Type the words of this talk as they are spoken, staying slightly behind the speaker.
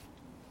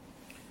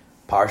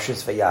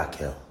Parshas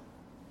Vayakel.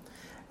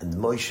 And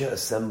Moshe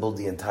assembled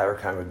the entire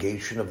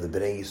congregation of the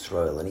Bnei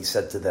Yisrael, and he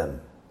said to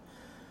them,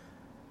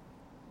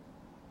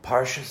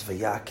 Parshas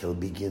Vayakel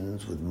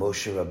begins with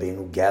Moshe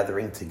Rabbeinu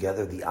gathering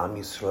together the Am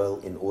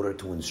Yisrael in order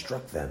to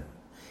instruct them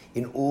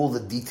in all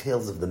the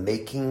details of the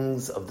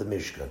makings of the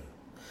Mishkan.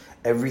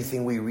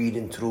 Everything we read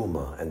in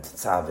Truma and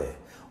Tetzaveh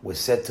was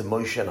said to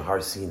Moshe on Har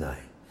Sinai,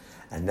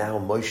 and now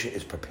Moshe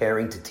is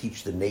preparing to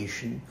teach the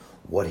nation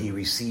what he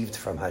received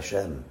from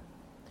Hashem.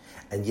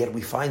 And yet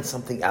we find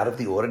something out of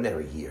the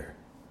ordinary here,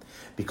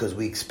 because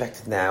we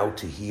expect now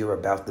to hear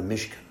about the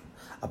Mishkan,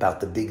 about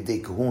the Big Day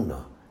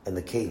Kahuna and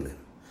the Kalim.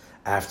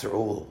 After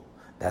all,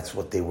 that's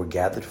what they were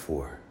gathered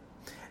for.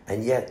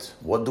 And yet,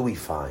 what do we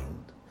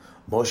find?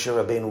 Moshe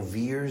Rabbeinu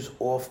veers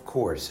off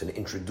course and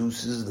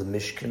introduces the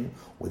Mishkan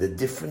with a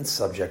different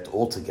subject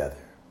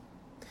altogether.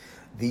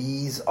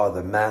 These are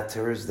the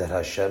matters that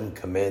Hashem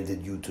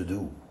commanded you to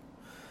do.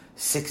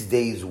 6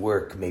 days'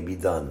 work may be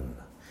done,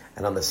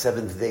 and on the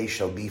 7th day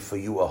shall be for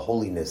you a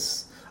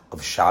holiness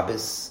of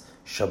Shabbos,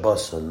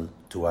 Shabboson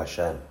to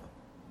Hashem.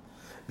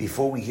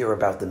 Before we hear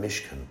about the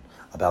Mishkan,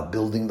 about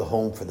building the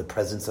home for the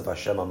presence of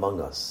Hashem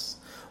among us,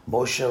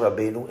 Moshe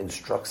Rabbeinu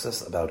instructs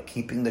us about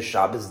keeping the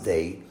Shabbos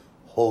day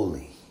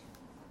holy.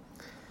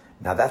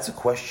 Now that's a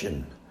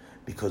question,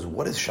 because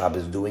what is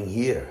Shabbos doing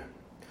here?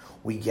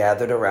 We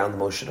gathered around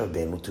Moshe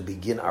Rabbeinu to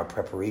begin our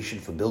preparation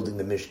for building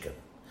the Mishkan,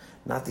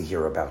 not to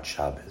hear about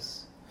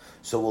Shabbos.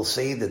 So we'll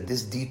say that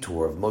this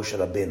detour of Moshe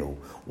Rabbeinu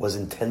was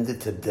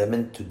intended to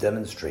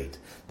demonstrate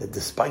that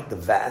despite the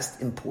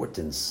vast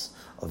importance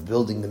of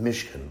building the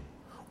Mishkan,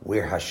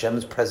 where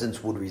Hashem's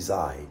presence would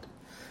reside,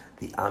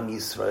 the Am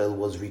Yisrael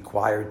was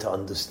required to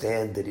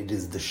understand that it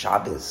is the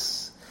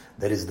Shabbos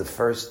that is the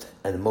first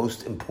and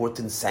most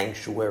important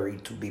sanctuary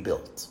to be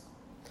built.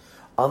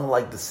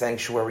 Unlike the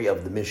sanctuary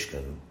of the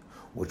Mishkan,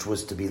 which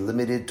was to be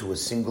limited to a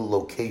single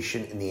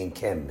location in the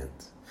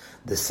encampment,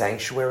 the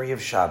sanctuary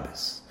of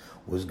Shabbos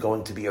was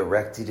going to be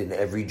erected in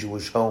every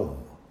Jewish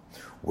home,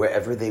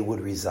 wherever they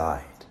would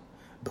reside.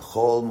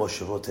 B'chol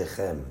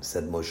moshevotechem,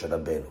 said Moshe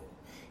Rabbeinu,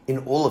 in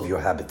all of your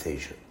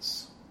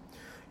habitations.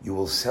 You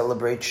will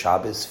celebrate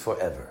Shabbos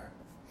forever.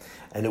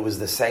 And it was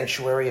the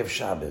sanctuary of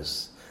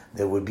Shabbos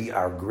that would be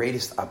our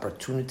greatest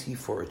opportunity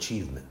for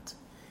achievement,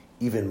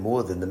 even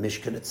more than the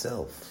Mishkan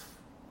itself.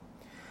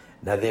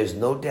 Now there's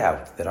no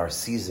doubt that our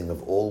ceasing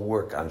of all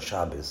work on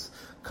Shabbos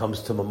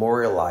comes to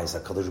memorialize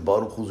HaKadosh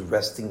Baruch Hu's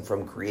resting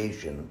from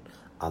creation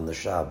on the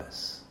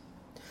Shabbos.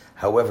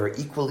 However,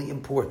 equally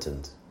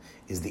important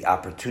is the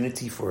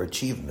opportunity for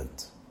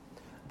achievement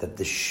that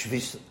the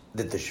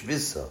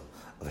Shvisa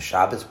of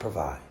Shabbos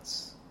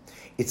provides.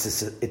 It's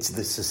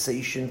the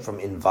cessation from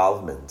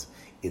involvement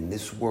in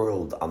this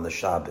world on the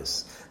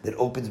Shabbos that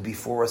opens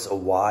before us a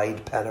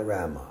wide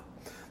panorama,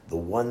 the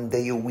one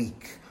day a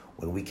week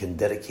when we can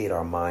dedicate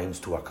our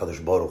minds to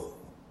HaKadosh Baruch Hu.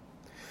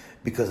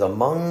 Because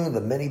among the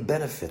many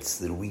benefits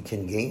that we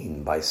can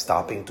gain by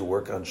stopping to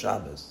work on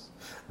Shabbos,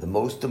 the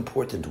most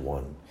important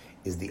one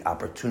is the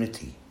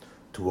opportunity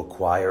to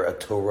acquire a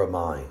Torah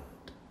mind.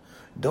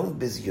 Don't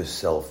busy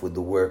yourself with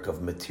the work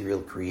of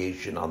material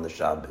creation on the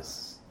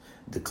Shabbos,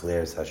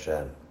 declares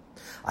Hashem.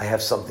 I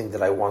have something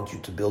that I want you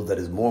to build that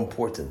is more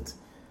important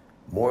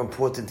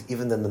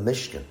even than the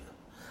Mishkan.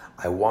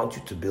 I want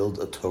you to build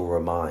a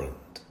Torah mind.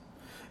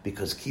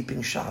 Because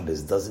keeping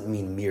Shabbos doesn't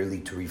mean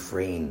merely to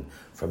refrain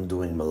from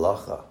doing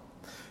malacha.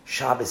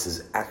 Shabbos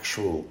is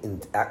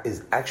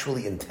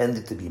actually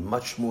intended to be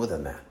much more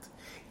than that.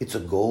 It's a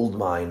gold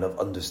mine of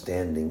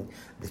understanding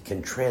that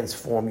can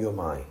transform your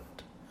mind.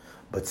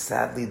 But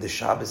sadly, the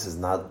Shabbos is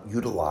not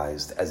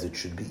utilized as it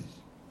should be.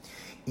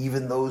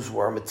 Even those who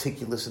are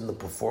meticulous in the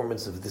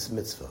performance of this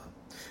mitzvah,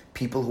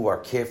 people who are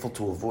careful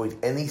to avoid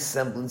any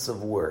semblance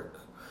of work,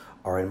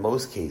 are in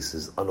most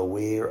cases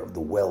unaware of the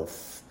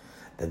wealth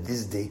that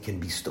this day can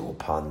bestow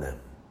upon them,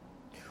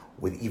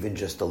 with even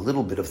just a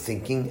little bit of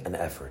thinking and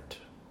effort.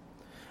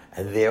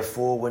 And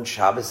therefore, when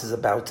Shabbos is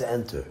about to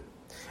enter,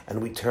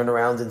 and we turn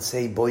around and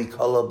say, Boi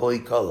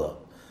Kala,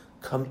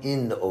 come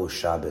in, O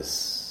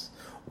Shabbos,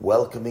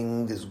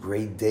 welcoming this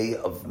great day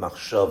of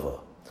Machshava,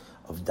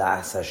 of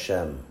Das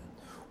Hashem,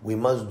 we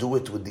must do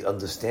it with the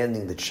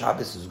understanding that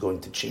Shabbos is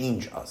going to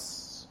change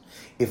us.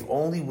 If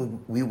only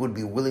we would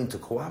be willing to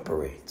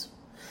cooperate.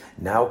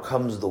 Now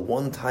comes the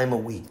one time a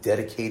week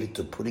dedicated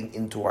to putting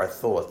into our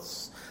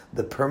thoughts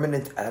the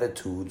permanent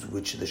attitudes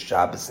which the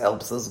Shabbos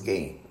helps us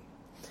gain.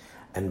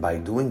 And by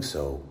doing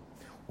so,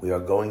 we are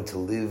going to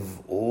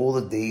live all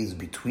the days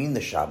between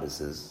the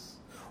Shabboses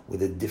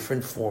with a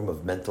different form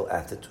of mental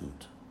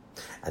attitude.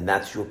 And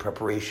that's your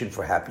preparation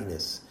for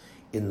happiness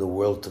in the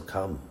world to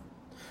come.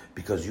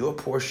 Because your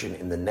portion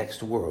in the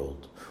next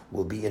world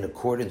will be in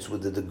accordance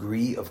with the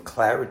degree of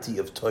clarity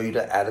of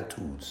Torah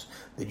attitudes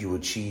that you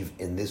achieve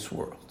in this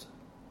world.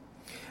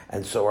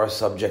 And so our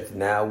subject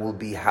now will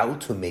be how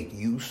to make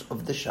use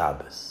of the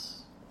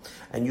Shabbos.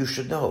 And you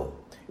should know,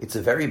 it's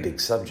a very big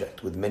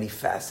subject with many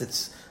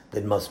facets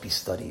that must be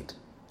studied.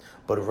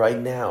 But right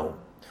now,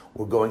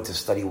 we're going to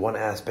study one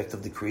aspect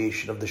of the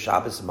creation of the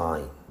Shabbos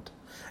mind.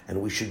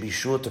 and we should be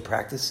sure to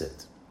practice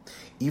it.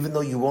 Even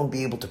though you won't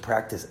be able to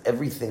practice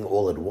everything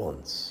all at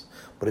once,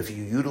 but if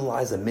you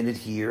utilize a minute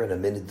here and a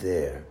minute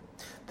there,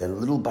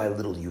 then little by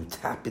little you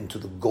tap into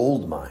the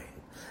gold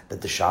mine that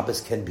the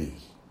Shabbos can be.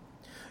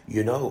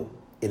 You know,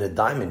 in a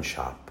diamond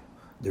shop,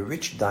 the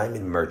rich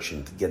diamond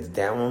merchant gets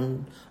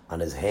down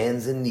on his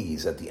hands and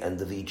knees at the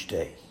end of each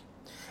day,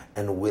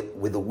 and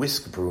with a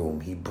whisk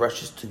broom he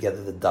brushes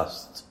together the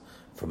dust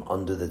from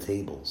under the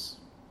tables.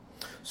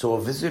 So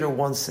a visitor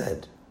once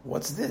said,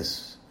 "What's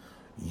this?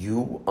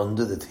 You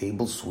under the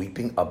table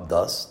sweeping up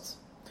dust?"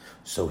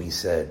 So he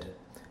said,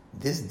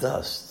 "This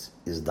dust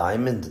is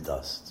diamond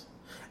dust,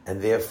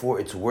 and therefore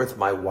it's worth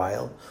my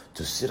while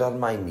to sit on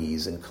my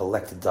knees and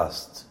collect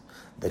dust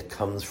that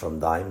comes from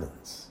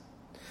diamonds."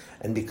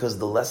 And because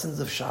the lessons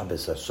of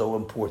Shabbos are so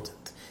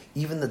important,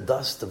 even the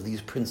dust of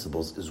these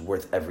principles is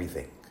worth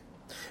everything.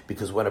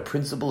 Because when a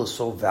principle is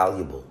so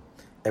valuable,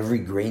 every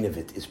grain of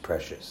it is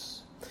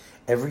precious.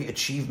 Every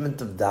achievement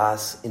of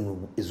Das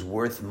is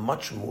worth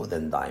much more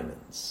than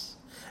diamonds.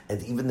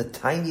 And even the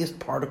tiniest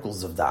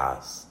particles of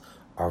Das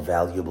are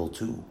valuable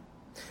too.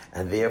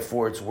 And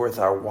therefore it's worth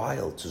our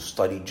while to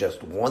study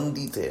just one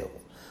detail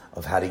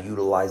of how to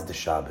utilize the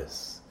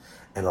Shabbos.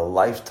 And a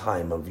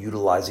lifetime of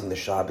utilizing the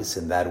Shabbos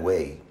in that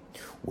way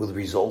will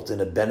result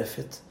in a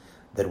benefit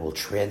that will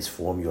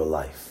transform your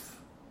life.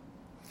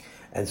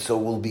 And so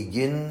we'll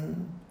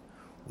begin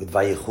with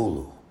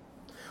Vayichulu.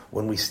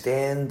 When we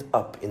stand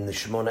up in the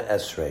Shemona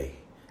Esrei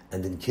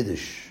and in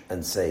Kiddush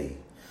and say,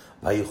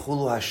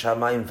 Vayichulu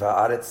hashamayim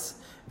va'aretz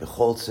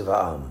v'chol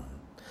tziva'am,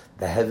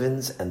 the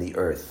heavens and the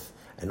earth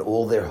and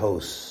all their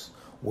hosts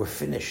were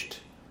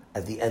finished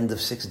at the end of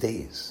 6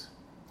 days.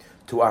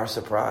 To our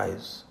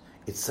surprise,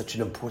 it's such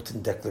an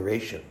important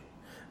declaration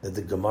that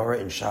the Gemara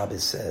in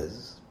Shabbos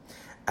says,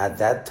 at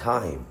that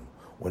time,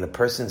 when a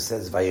person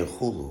says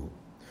Vayichulu,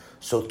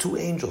 so 2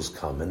 angels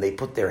come and they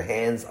put their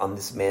hands on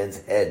this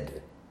man's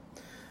head,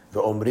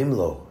 Ve'omrim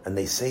lo, and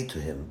they say to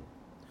him,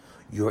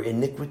 your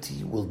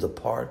iniquity will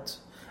depart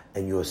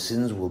and your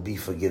sins will be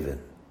forgiven.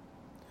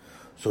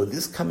 So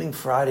this coming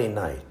Friday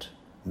night,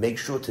 make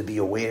sure to be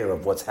aware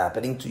of what's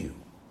happening to you.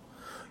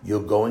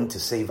 You're going to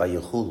say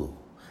Vayichulu,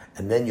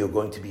 and then you're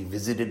going to be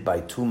visited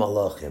by 2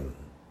 malachim.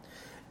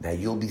 Now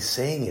you'll be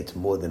saying it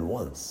more than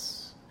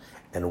once.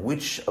 And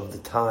which of the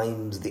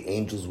times the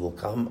angels will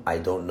come, I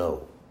don't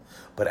know.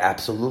 But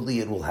absolutely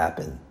it will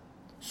happen.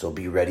 So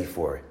be ready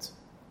for it.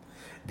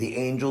 The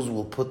angels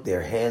will put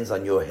their hands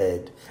on your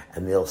head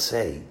and they'll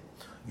say,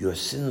 your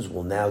sins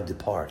will now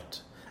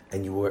depart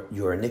and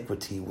your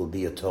iniquity will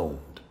be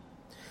atoned.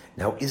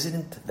 Now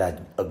isn't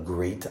that a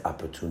great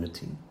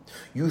opportunity?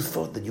 You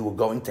thought that you were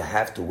going to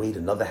have to wait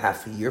another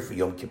half a year for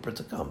Yom Kippur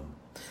to come.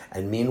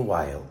 And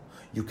meanwhile,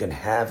 you can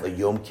have a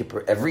Yom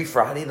Kippur every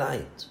Friday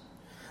night.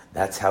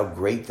 That's how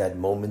great that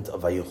moment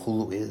of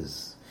Vayichulu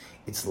is.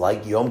 It's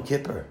like Yom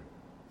Kippur.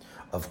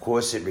 Of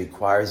course, it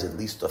requires at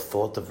least a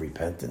thought of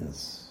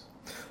repentance.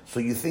 So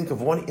you think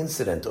of one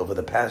incident over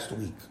the past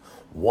week,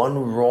 one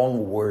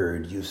wrong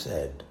word you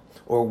said,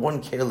 or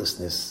one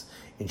carelessness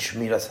in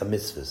Shmiras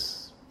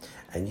HaMitzvahs,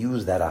 and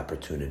use that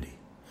opportunity.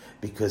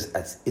 Because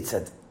it's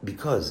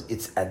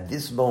at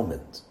this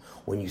moment,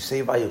 when you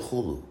say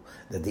Vayichulu,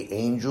 that the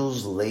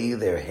angels lay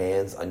their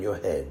hands on your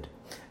head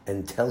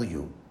and tell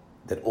you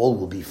that all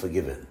will be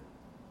forgiven.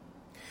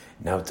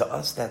 Now to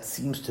us that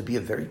seems to be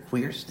a very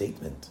queer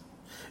statement,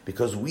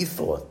 because we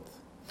thought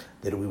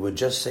that we were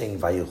just saying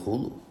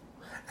Vayichulu,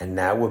 and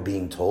now we're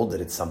being told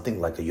that it's something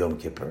like a Yom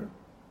Kippur.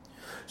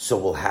 So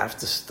we'll have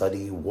to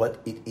study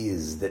what it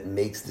is that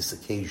makes this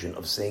occasion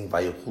of saying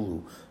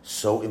Vayichulu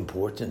so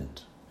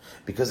important.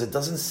 Because it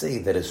doesn't say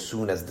that as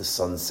soon as the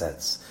sun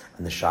sets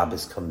and the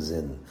Shabbos comes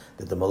in,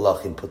 that the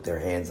Malachim put their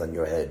hands on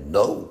your head.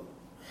 No.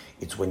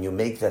 It's when you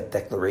make that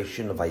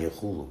declaration of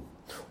Vayichulu,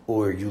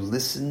 or you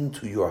listen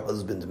to your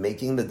husband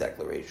making the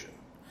declaration.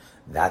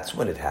 That's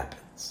when it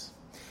happens.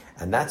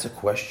 And that's a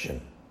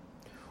question.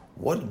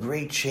 What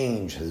great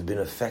change has been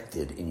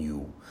effected in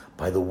you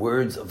by the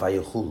words of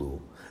Vayichulu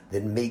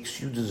that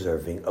makes you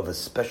deserving of a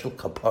special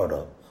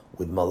kapara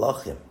with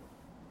Malachim?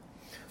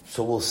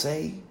 So we'll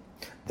say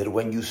that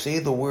when you say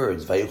the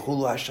words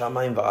Vayichulu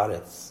hashamayim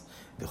va'aretz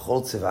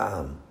v'chol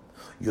tziva'am,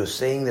 you're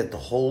saying that the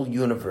whole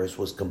universe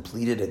was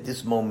completed at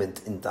this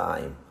moment in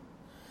time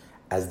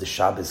as the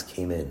Shabbos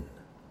came in.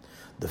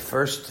 The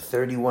first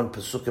 31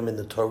 Pesukim in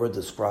the Torah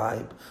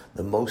describe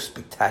the most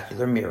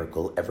spectacular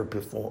miracle ever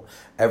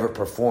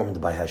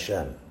performed by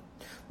Hashem.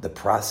 The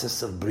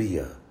process of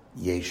Bria,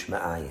 Yesh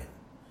Ma'ayin,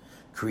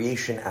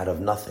 creation out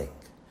of nothing.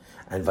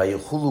 And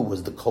Vayichulu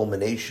was the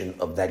culmination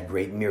of that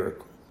great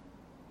miracle.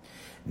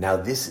 Now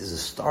this is a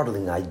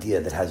startling idea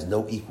that has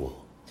no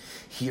equal.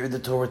 Here the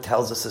Torah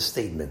tells us a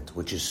statement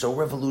which is so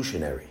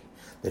revolutionary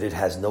that it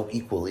has no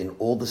equal in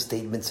all the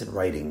statements and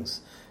writings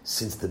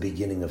since the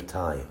beginning of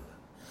time.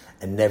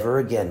 And never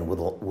again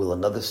will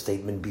another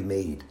statement be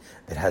made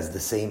that has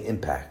the same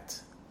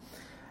impact.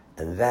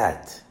 And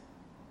that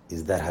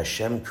is that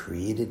Hashem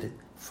created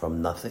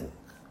from nothing.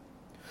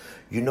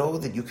 You know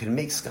that you can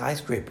make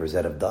skyscrapers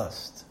out of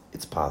dust.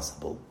 It's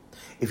possible.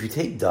 If you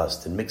take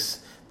dust and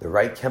mix the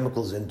right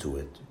chemicals into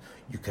it,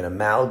 you can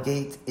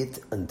amalgamate it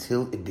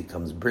until it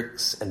becomes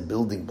bricks and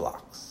building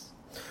blocks.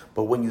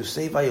 But when you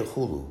say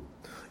Vayechulu,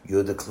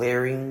 you're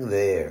declaring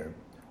there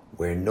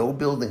were no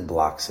building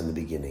blocks in the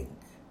beginning.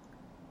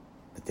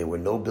 That there were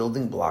no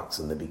building blocks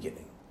in the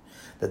beginning.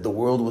 That the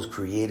world was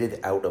created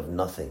out of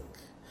nothing.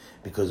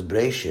 Because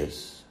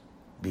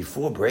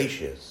before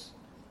Bereshis,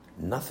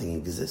 nothing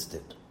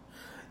existed.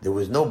 There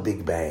was no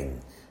Big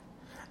Bang,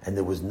 and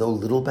there was no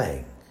Little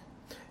Bang.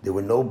 There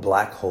were no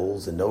black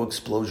holes and no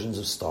explosions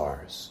of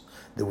stars.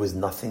 There was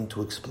nothing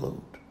to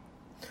explode.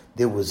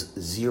 There was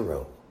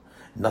zero.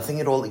 Nothing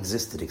at all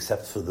existed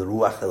except for the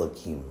Ruach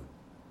Elokim,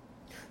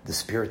 the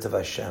Spirit of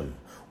Hashem,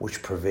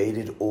 which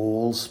pervaded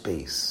all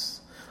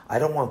space. I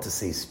don't want to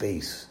say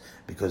space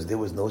because there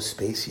was no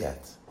space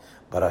yet,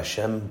 but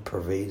Hashem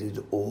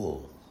pervaded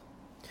all.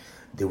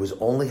 There was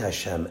only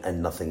Hashem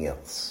and nothing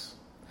else.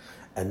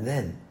 And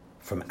then,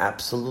 from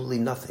absolutely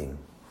nothing,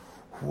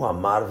 Hu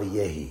Amar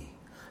V'yehi,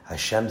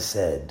 Hashem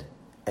said,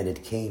 and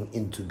it came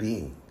into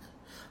being.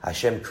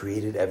 Hashem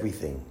created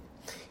everything.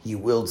 He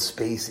willed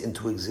space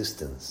into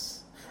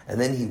existence. And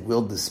then he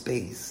willed the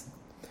space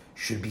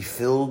should be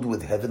filled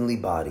with heavenly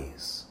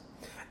bodies.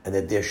 And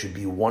that there should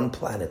be one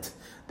planet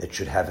that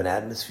should have an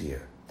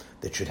atmosphere,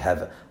 that should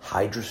have a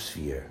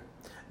hydrosphere.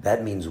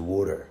 That means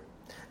water.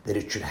 That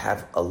it should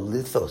have a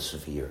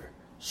lithosphere,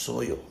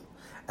 soil.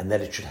 And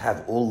that it should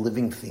have all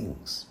living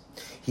things.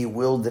 He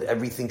willed that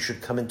everything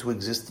should come into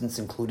existence,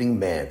 including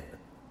man.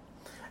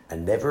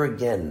 And never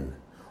again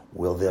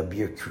will there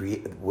be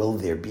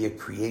a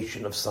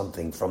creation of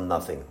something from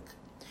nothing.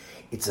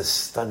 It's a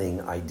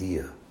stunning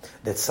idea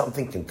that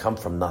something can come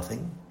from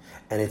nothing,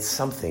 and it's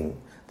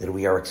something that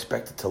we are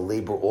expected to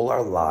labor all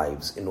our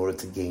lives in order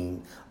to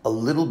gain a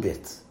little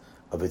bit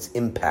of its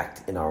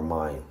impact in our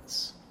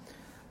minds.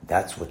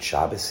 That's what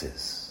Shabbos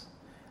is.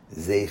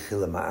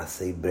 Zeichel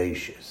Ma'aseh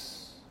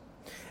Bereshis.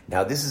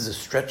 Now this is a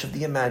stretch of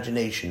the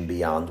imagination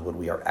beyond what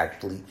we are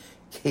actually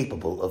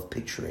capable of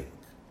picturing.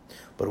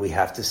 But we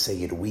have to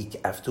say it week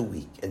after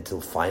week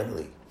until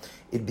finally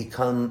it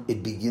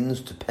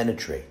begins to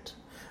penetrate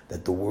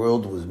that the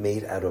world was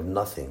made out of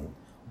nothing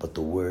but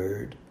the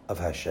word of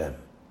Hashem.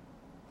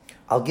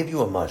 I'll give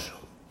you a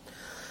mashal.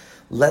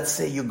 Let's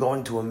say you're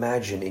going to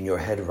imagine in your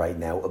head right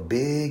now a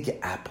big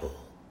apple,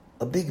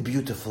 a big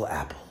beautiful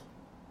apple,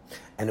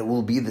 and it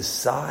will be the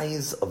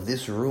size of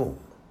this room.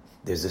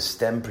 There's a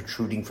stem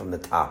protruding from the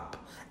top,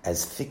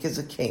 as thick as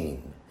a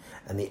cane,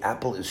 and the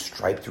apple is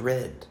striped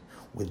red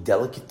with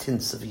delicate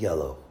tints of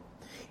yellow.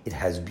 It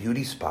has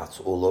beauty spots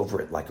all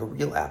over it like a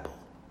real apple,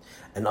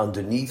 and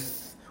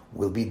underneath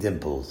will be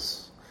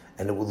dimples,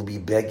 and it will be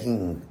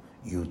begging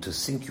you to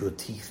sink your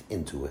teeth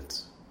into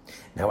it.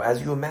 Now,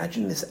 as you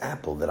imagine this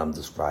apple that I'm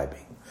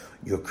describing,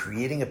 you're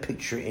creating a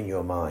picture in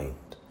your mind.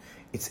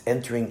 It's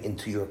entering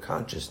into your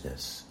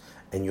consciousness,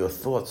 and your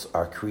thoughts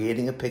are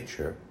creating a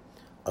picture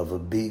of a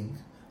big,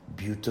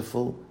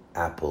 beautiful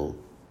apple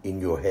in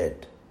your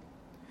head.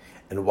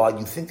 And while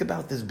you think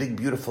about this big,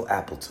 beautiful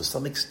apple, to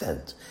some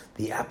extent,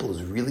 the apple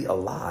is really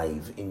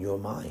alive in your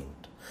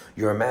mind.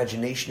 Your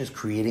imagination is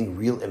creating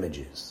real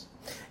images.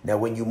 Now,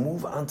 when you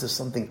move on to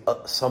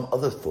some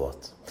other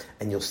thought,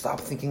 and you'll stop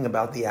thinking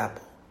about the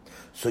apple,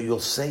 so you'll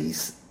say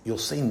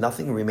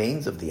nothing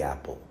remains of the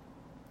apple.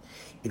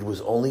 It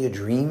was only a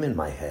dream in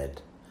my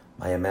head,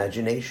 my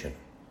imagination,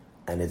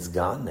 and it's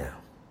gone now.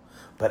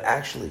 But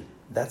actually,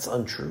 that's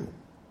untrue.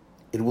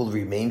 It will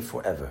remain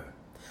forever.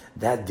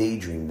 That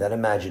daydream, that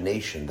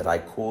imagination that I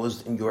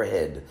caused in your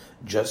head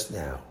just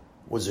now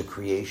was a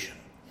creation,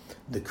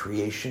 the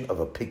creation of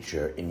a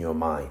picture in your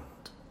mind.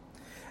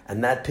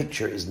 And that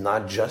picture is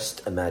not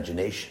just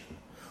imagination.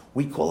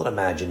 We call it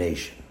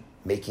imagination,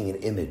 making an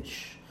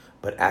image,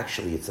 but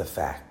actually it's a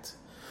fact.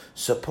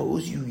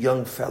 Suppose you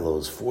young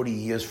fellows 40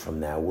 years from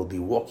now will be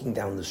walking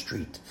down the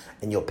street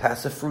and you'll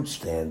pass a fruit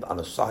stand on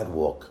a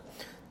sidewalk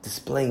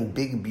displaying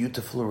big,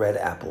 beautiful red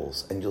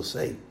apples, and you'll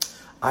say,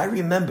 I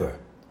remember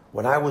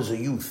when I was a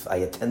youth, I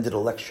attended a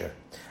lecture,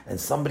 and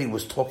somebody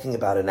was talking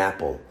about an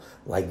apple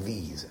like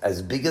these,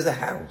 as big as a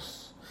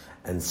house.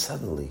 And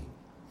suddenly,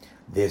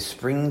 there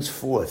springs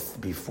forth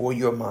before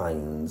your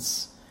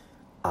mind's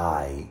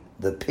eye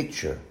the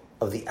picture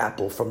of the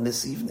apple from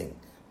this evening.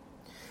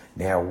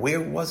 Now,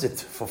 where was it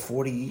for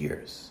 40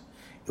 years?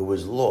 It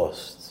was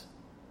lost.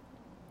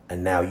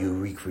 And now you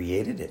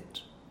recreated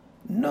it?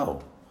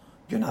 No,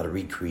 you're not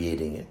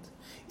recreating it.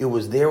 It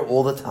was there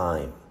all the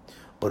time.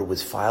 But it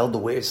was filed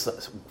away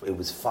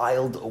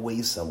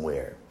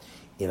somewhere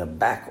in a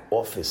back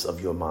office of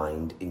your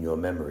mind, in your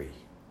memory.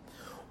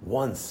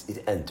 Once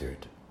it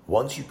entered,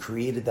 once you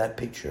created that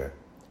picture,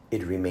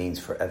 it remains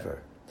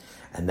forever.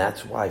 And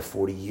that's why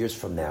 40 years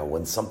from now,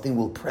 when something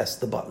will press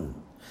the button,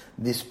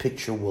 this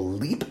picture will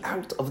leap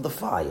out of the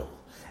file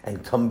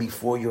and come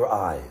before your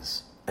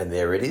eyes. And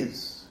there it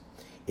is.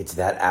 It's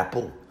that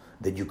apple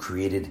that you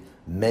created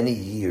many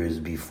years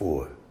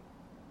before.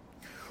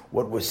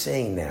 What we're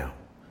saying now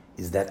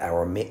is that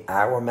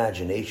our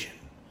imagination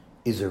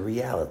is a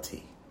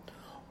reality,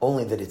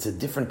 only that it's a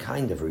different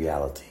kind of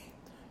reality.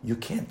 You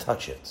can't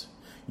touch it.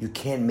 You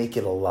can't make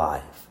it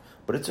alive.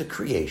 But it's a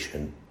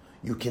creation.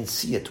 You can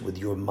see it with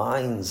your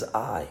mind's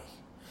eye.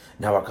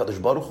 Now,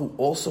 HaKadosh Baruch Hu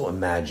also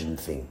imagined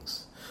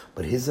things,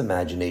 but his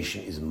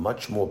imagination is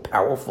much more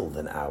powerful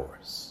than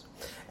ours.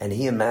 And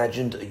he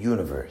imagined a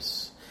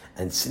universe.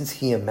 And since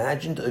he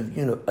imagined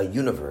a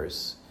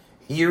universe,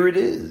 here it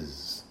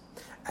is.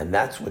 And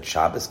that's what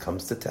Shabbos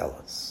comes to tell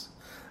us.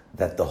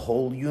 That the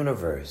whole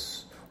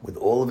universe, with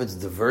all of its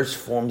diverse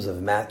forms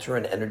of matter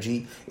and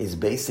energy, is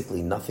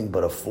basically nothing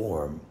but a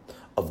form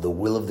of the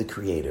will of the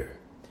Creator.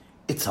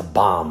 It's a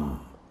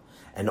bomb.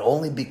 And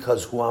only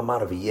because Hu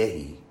Amar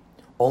V'yehi,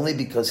 only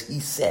because he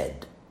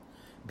said,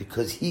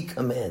 because he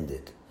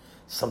commanded,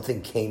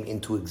 something came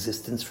into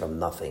existence from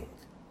nothing.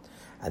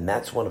 And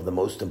that's one of the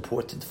most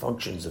important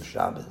functions of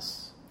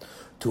Shabbos,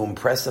 to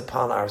impress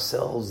upon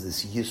ourselves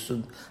this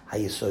Yisud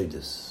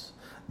HaYesodus,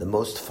 the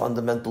most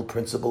fundamental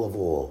principle of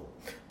all,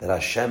 that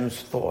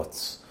Hashem's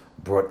thoughts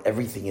brought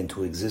everything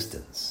into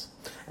existence.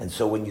 And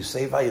so when you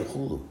say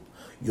Vayichulu,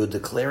 you're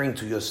declaring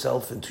to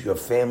yourself and to your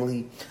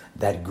family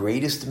that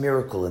greatest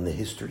miracle in the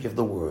history of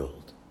the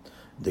world,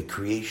 the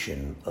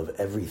creation of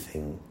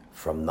everything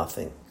from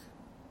nothing.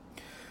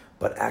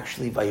 But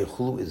actually,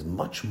 Vayichulu is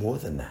much more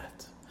than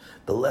that.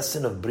 The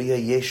lesson of Bria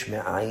Yesh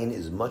Me'ayin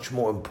is much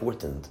more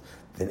important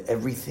than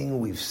everything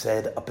we've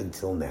said up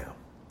until now.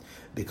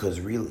 Because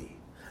really,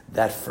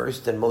 that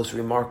first and most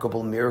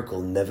remarkable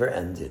miracle never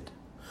ended.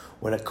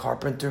 When a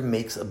carpenter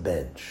makes a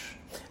bench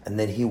and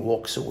then he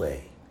walks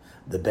away,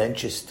 the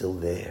bench is still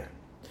there.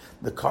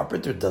 The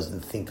carpenter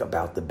doesn't think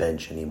about the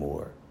bench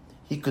anymore.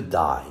 He could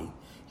die.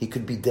 He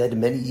could be dead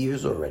many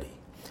years already,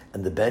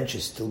 and the bench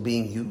is still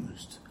being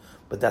used.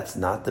 But that's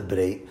not the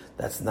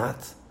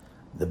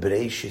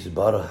Bereishis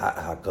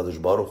Bara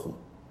HaKadosh Baruch Hu.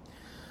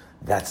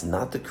 That's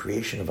not the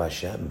creation of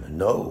Hashem.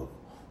 No.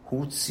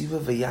 Hu Tziva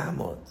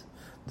V'Yamod.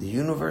 The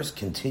universe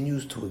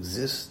continues to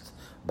exist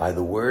by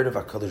the word of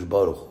HaKadosh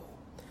Baruch Hu.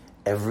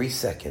 Every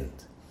second,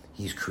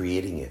 he's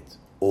creating it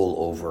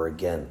all over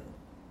again.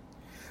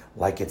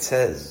 Like it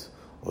says,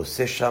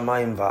 Oseh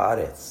Shamayim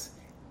Va'aretz,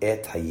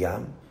 Et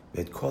Hayam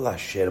V'et Kol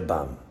Asher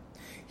Bam.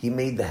 He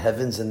made the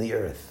heavens and the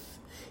earth.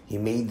 He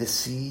made the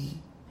sea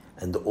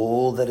and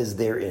all that is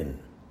therein.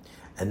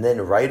 And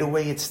then right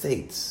away it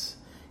states,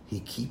 he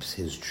keeps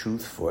his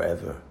truth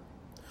forever.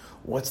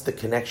 What's the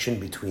connection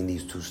between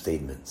these two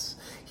statements?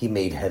 He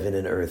made heaven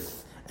and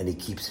earth, and he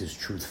keeps his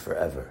truth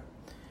forever.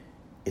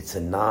 It's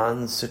a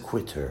non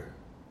sequitur.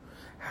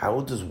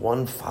 How does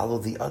one follow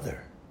the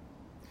other?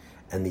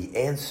 And the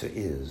answer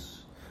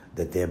is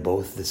that they're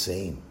both the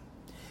same.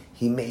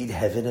 He made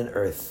heaven and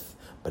earth,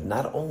 but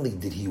not only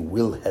did he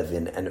will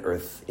heaven and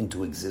earth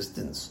into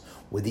existence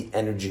with the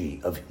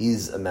energy of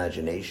his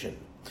imagination,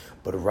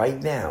 but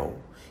right now,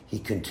 he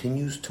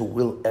continues to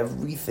will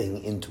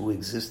everything into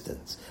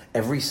existence.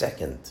 Every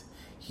second,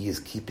 he is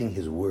keeping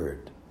his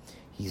word.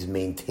 He's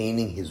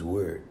maintaining his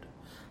word.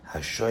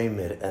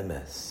 Hashomer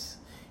emes.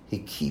 He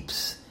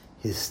keeps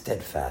his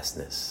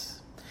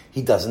steadfastness.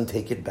 He doesn't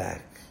take it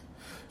back.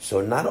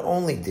 So not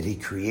only did he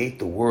create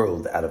the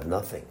world out of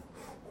nothing,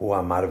 Hu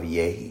Amar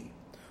V'yehi,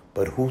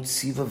 but Hu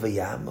Tziva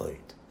V'Yamod.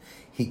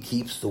 He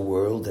keeps the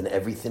world and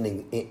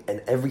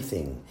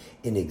everything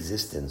in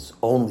existence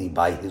only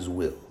by his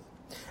will.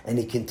 And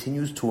he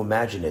continues to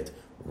imagine it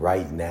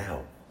right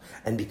now.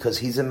 And because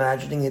he's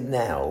imagining it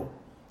now,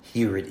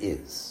 here it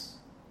is.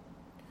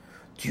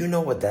 Do you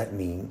know what that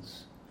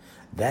means?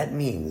 That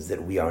means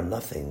that we are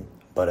nothing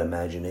but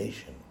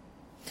imagination.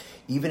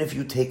 Even if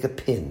you take a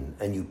pin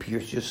and you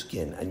pierce your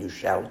skin and you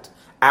shout,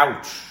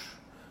 ouch,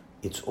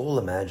 it's all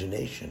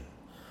imagination.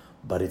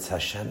 But it's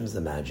Hashem's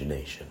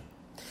imagination.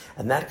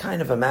 And that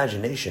kind of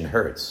imagination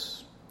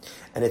hurts.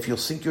 And if you'll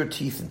sink your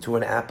teeth into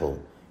an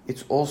apple,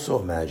 it's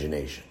also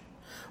imagination.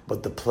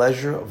 But the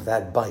pleasure of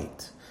that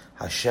bite,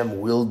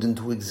 Hashem willed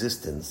into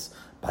existence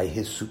by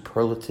his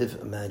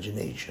superlative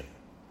imagination.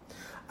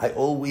 I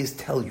always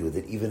tell you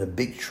that even a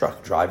big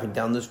truck driving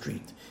down the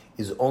street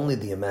is only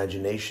the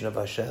imagination of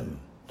Hashem.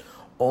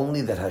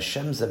 Only that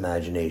Hashem's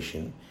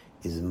imagination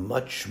is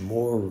much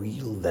more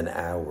real than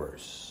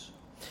ours.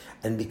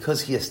 And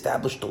because he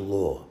established a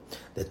law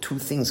that two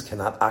things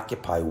cannot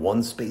occupy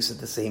one space at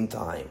the same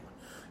time,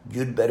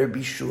 you'd better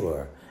be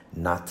sure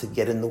not to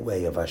get in the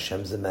way of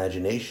Hashem's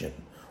imagination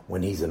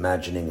when he's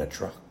imagining a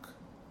truck.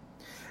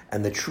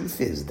 And the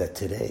truth is that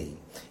today,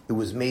 it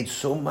was made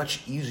so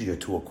much easier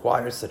to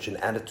acquire such an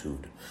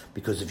attitude,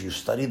 because if you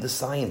study the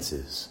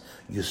sciences,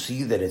 you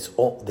see that it's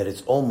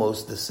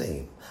almost the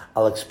same.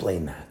 I'll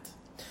explain that.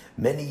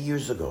 Many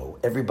years ago,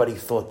 everybody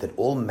thought that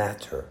all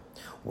matter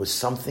was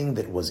something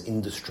that was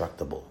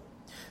indestructible.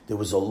 There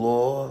was a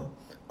law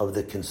of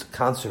the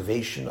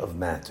conservation of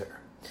matter.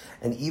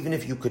 And even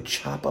if you could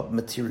chop up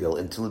material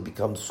until it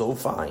becomes so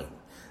fine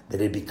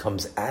that it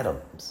becomes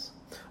atoms,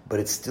 but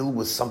it still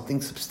was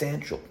something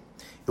substantial.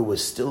 It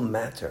was still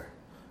matter,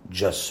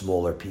 just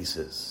smaller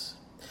pieces.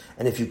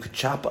 And if you could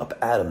chop up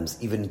atoms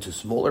even into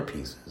smaller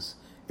pieces,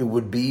 it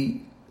would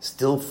be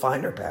still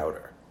finer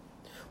powder.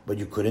 But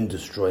you couldn't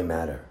destroy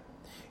matter.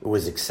 It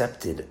was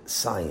accepted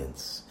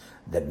science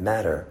that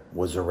matter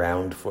was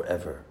around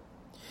forever.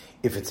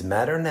 If it's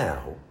matter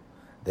now,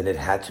 then it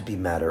had to be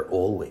matter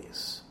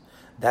always.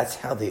 That's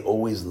how they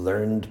always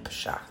learned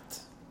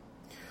Peshat.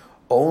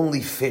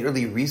 Only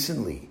fairly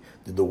recently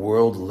did the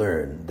world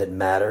learn that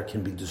matter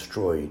can be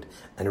destroyed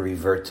and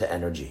revert to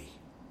energy.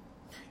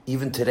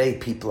 Even today,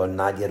 people are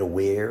not yet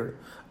aware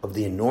of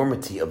the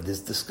enormity of this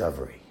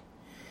discovery.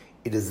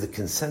 It is the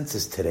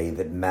consensus today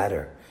that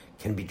matter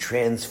can be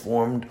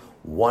transformed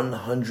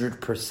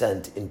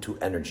 100% into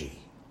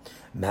energy.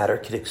 Matter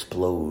can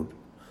explode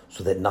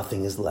so that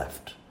nothing is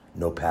left.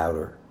 No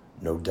powder,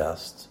 no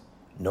dust,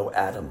 no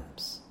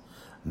atoms.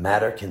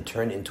 Matter can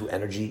turn into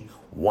energy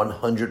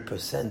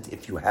 100%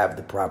 if you have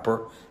the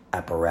proper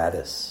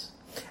apparatus.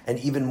 And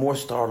even more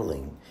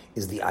startling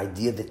is the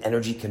idea that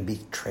energy can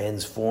be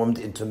transformed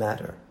into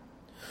matter.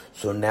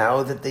 So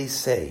now that they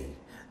say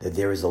that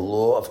there is a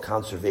law of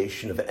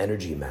conservation of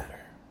energy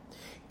matter,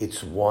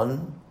 it's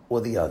one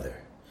or the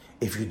other.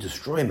 If you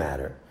destroy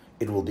matter,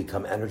 it will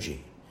become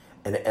energy,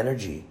 and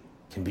energy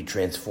can be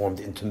transformed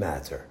into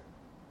matter.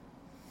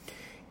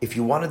 If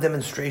you want a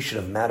demonstration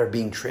of matter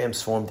being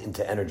transformed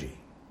into energy,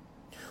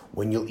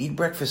 when you'll eat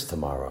breakfast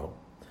tomorrow,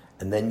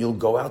 and then you'll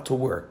go out to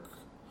work,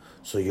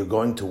 so you're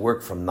going to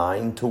work from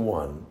 9 to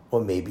 1,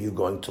 or maybe you're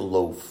going to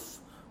loaf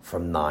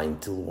from 9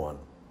 till 1.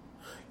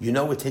 You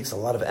know it takes a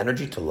lot of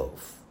energy to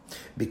loaf,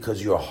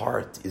 because your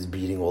heart is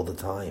beating all the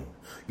time.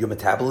 Your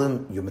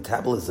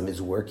metabolism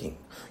is working.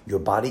 Your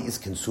body is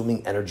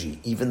consuming energy,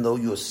 even though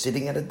you're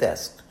sitting at a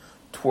desk,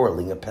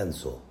 twirling a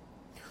pencil.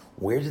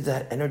 Where did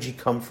that energy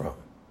come from?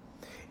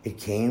 It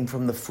came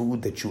from the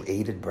food that you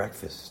ate at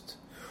breakfast.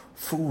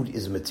 Food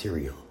is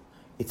material.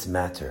 It's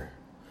matter.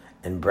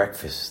 And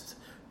breakfast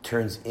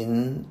turns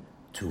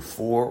into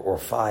 4 or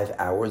 5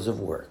 hours of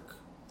work.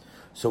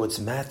 So it's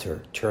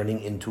matter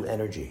turning into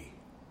energy.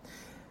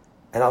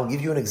 And I'll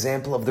give you an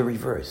example of the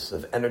reverse,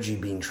 of energy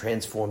being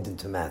transformed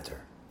into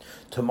matter.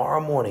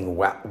 Tomorrow morning,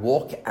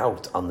 walk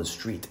out on the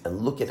street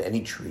and look at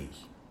any tree.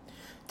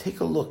 Take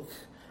a look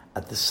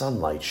at the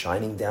sunlight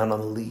shining down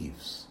on the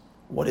leaves.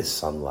 What is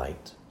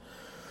sunlight?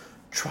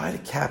 Try to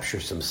capture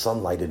some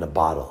sunlight in a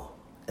bottle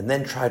and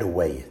then try to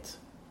weigh it.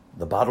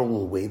 The bottle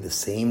will weigh the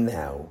same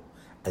now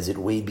as it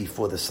weighed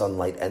before the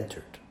sunlight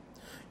entered.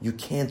 You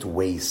can't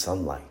weigh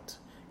sunlight.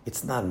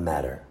 It's not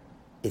matter.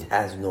 It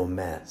has no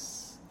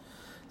mass.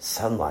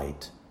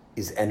 Sunlight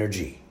is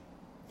energy.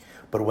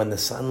 But when the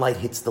sunlight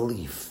hits the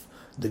leaf,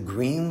 the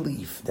green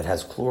leaf that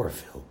has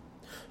chlorophyll,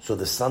 so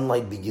the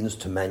sunlight begins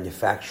to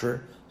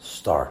manufacture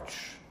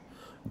starch.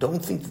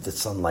 Don't think that the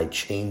sunlight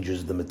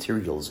changes the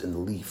materials in the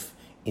leaf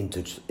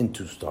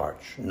into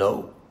starch.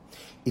 No,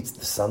 it's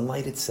the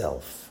sunlight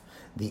itself,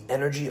 the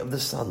energy of the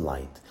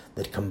sunlight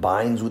that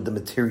combines with the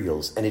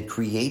materials and it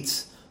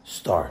creates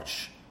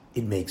starch.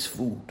 It makes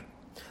food.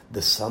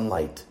 The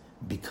sunlight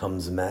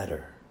becomes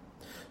matter.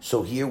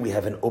 So here we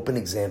have an open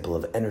example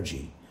of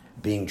energy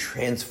being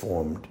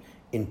transformed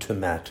into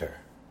matter.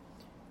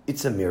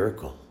 It's a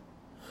miracle.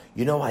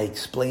 You know, I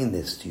explained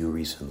this to you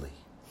recently.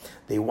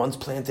 They once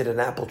planted an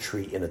apple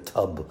tree in a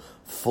tub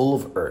full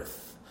of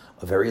earth,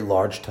 a very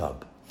large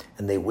tub,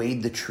 and they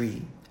weighed the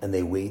tree and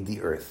they weighed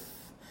the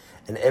earth.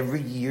 And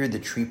every year the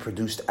tree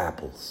produced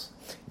apples.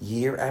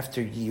 Year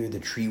after year the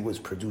tree was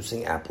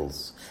producing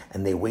apples,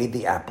 and they weighed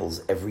the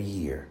apples every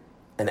year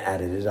and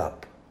added it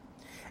up.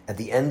 At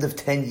the end of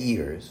 10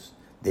 years,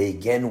 they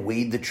again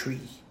weighed the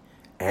tree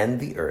and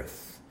the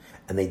earth,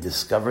 and they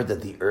discovered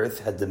that the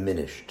earth had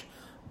diminished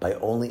by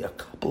only a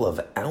couple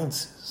of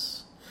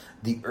ounces.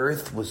 The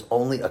earth was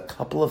only a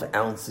couple of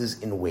ounces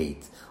in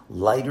weight,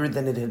 lighter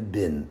than it had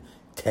been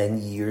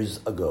 10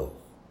 years ago.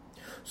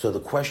 So the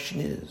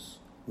question is,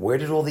 where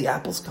did all the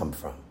apples come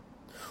from?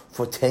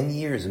 For 10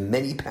 years,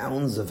 many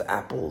pounds of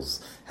apples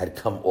had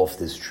come off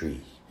this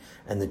tree,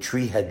 and the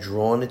tree had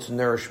drawn its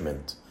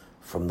nourishment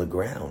from the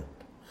ground.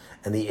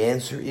 And the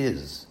answer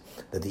is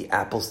that the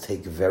apples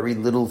take very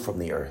little from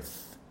the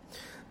earth.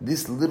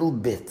 This little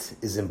bit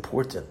is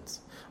important,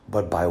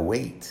 but by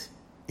weight,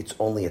 it's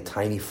only a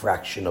tiny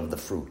fraction of the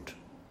fruit.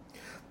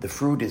 The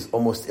fruit is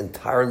almost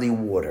entirely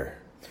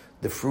water.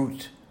 The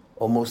fruit,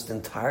 almost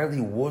entirely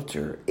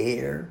water,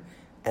 air,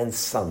 and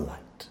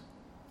sunlight.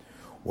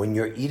 When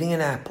you're eating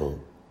an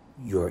apple,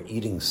 you're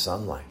eating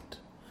sunlight.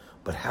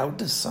 But how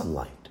does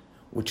sunlight,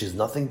 which is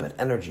nothing but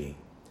energy,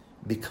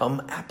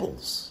 become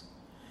apples?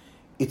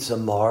 It's a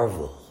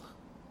marvel.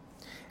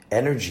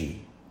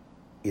 Energy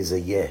is a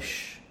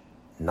yesh,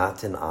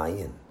 not an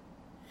ayin.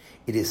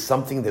 It is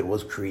something that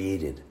was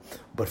created,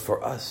 but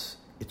for us,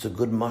 it's a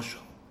good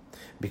mashal,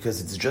 because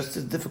it's just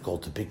as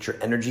difficult to picture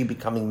energy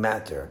becoming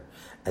matter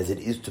as it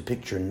is to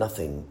picture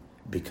nothing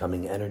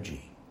becoming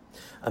energy.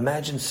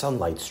 Imagine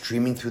sunlight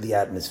streaming through the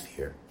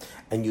atmosphere,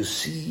 and you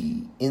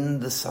see in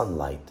the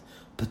sunlight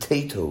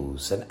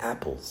potatoes and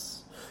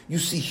apples. You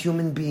see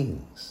human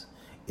beings.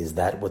 Is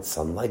that what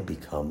sunlight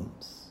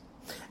becomes?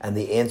 And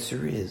the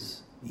answer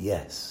is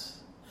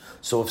yes.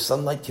 So if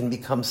sunlight can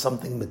become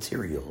something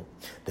material,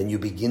 then you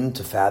begin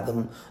to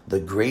fathom the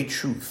great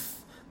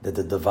truth that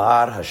the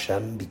Davar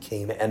Hashem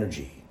became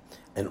energy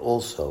and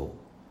also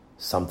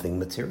something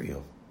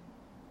material.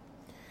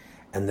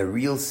 And the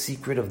real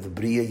secret of the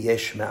Bria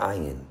Yesh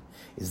Me'ayin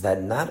is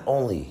that not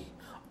only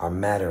are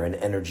matter and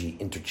energy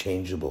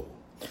interchangeable,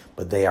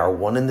 but they are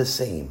one and the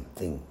same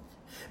thing.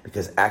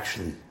 Because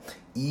actually,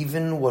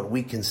 even what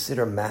we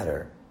consider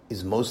matter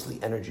is mostly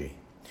energy.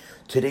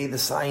 Today, the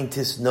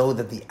scientists know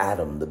that the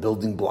atom, the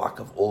building block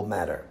of all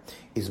matter,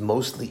 is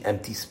mostly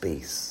empty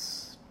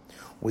space.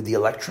 With the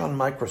electron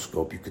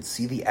microscope, you could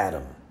see the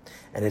atom,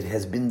 and it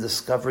has been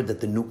discovered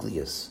that the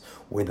nucleus,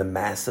 where the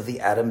mass of the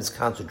atom is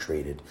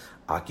concentrated,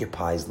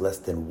 occupies less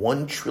than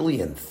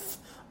 1/1,000,000th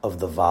of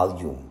the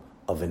volume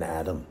of an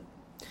atom.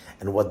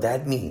 And what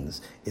that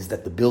means is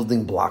that the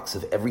building blocks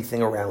of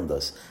everything around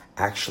us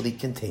actually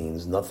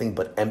contains nothing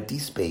but empty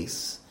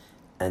space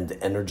and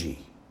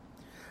energy.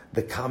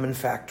 The common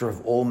factor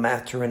of all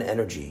matter and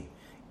energy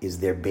is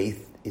their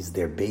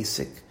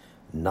basic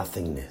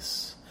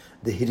nothingness.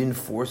 The hidden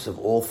force of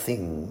all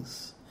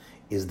things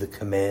is the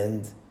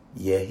command,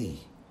 Yehi,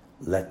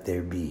 let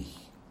there be.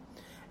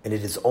 And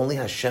it is only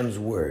Hashem's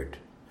word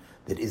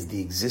that is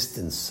the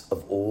existence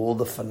of all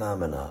the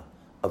phenomena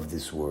of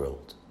this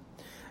world.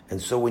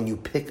 And so when you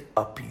pick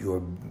up your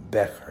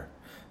becher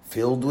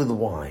filled with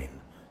wine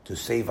to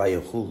say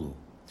Vayechulu,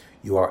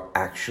 you are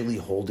actually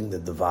holding the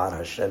Devar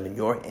Hashem in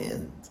your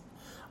hand,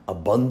 a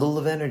bundle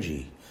of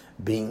energy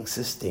being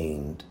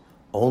sustained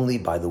only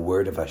by the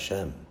word of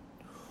Hashem.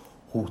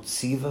 Hu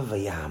tziva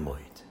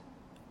v'yamoid.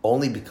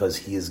 Only because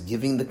he is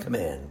giving the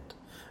command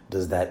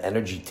does that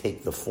energy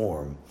take the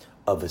form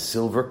of a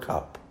silver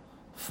cup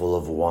full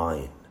of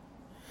wine.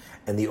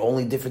 And the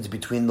only difference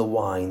between the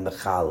wine, the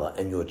challah,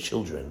 and your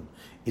children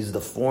is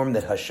the form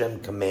that Hashem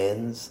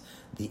commands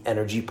the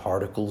energy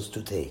particles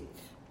to take.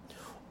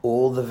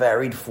 All the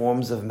varied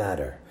forms of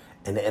matter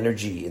and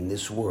energy in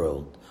this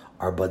world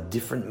are but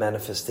different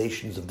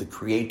manifestations of the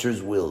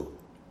Creator's will.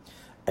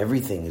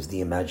 Everything is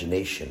the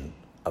imagination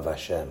of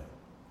Hashem.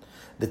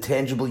 The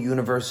tangible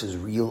universe is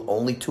real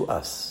only to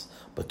us,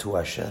 but to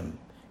Hashem,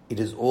 it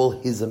is all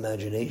His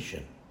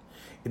imagination.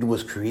 It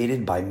was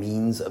created by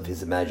means of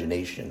His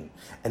imagination,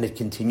 and it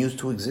continues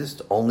to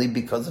exist only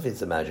because of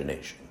His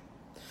imagination.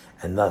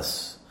 And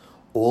thus,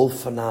 all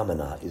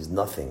phenomena is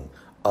nothing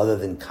other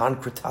than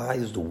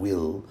concretized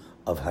will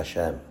of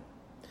Hashem.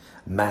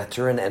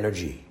 Matter and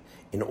energy,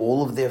 in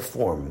all of their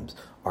forms,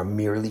 are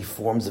merely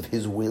forms of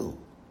His will.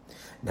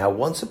 Now,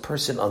 once a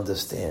person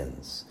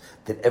understands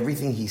that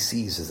everything he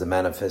sees is a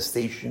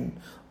manifestation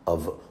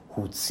of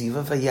Hu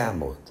tziva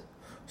v'yamod,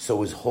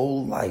 so his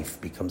whole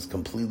life becomes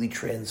completely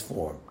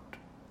transformed.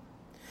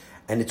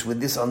 And it's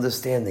with this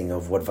understanding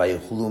of what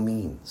Vayechulu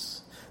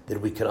means that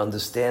we can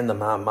understand the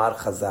Ma'amar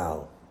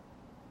Chazal,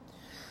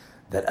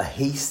 that a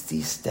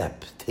hasty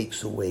step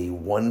takes away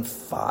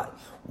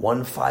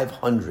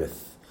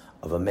 1/500th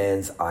of a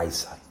man's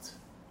eyesight.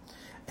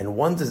 And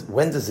when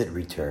does it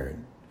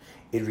return?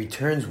 It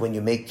returns when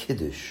you make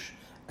Kiddush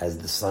as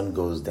the sun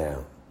goes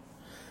down.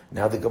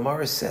 Now the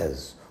Gemara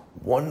says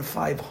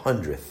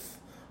 1/500th,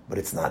 but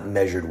it's not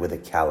measured with a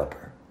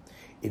caliper.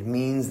 It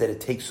means that it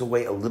takes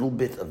away a little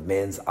bit of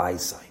man's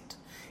eyesight.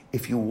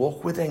 If you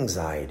walk with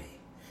anxiety,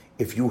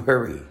 if you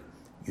hurry,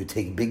 you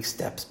take big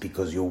steps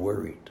because you're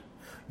worried.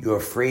 You're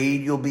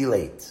afraid you'll be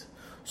late.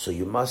 So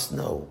you must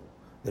know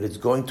that it's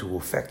going to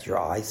affect your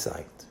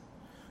eyesight.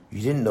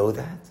 You didn't know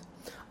that?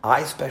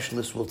 Eye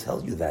specialists will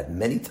tell you that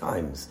many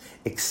times.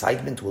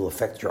 Excitement will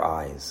affect your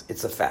eyes.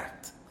 It's a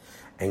fact.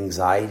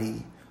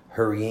 Anxiety,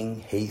 hurrying,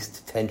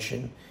 haste,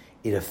 tension,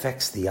 it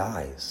affects the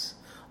eyes.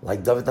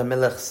 Like David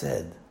HaMelech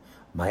said,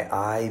 my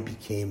eye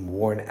became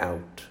worn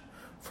out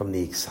from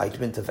the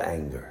excitement of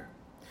anger.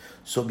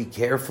 So be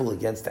careful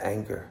against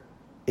anger.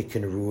 It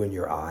can ruin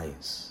your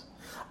eyes.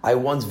 I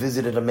once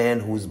visited a man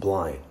who was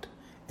blind,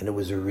 and it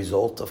was a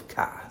result of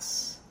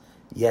kas.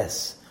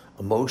 Yes,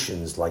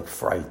 emotions like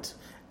fright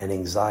and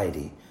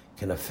anxiety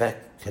can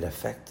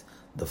affect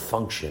the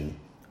function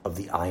of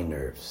the eye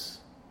nerves.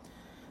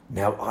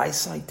 Now,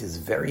 eyesight is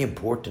very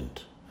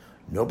important.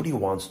 Nobody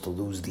wants to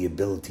lose the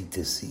ability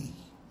to see.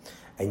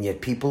 And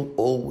yet people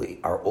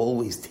are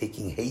always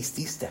taking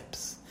hasty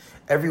steps.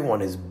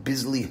 Everyone is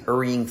busily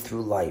hurrying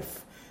through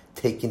life,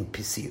 taking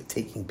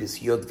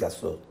pisiyot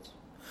gasot.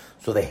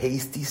 So the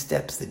hasty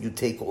steps that you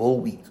take all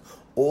week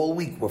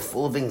we're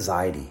full of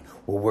anxiety.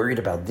 We're worried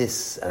about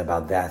this and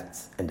about that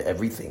and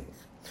everything.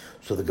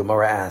 So the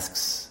Gemara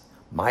asks,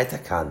 Mai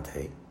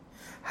takante,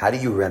 how do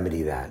you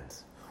remedy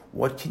that?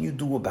 What can you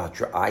do about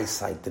your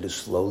eyesight that is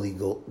slowly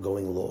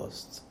going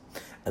lost?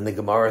 And the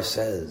Gemara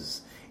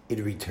says, it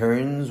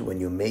returns when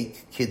you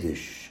make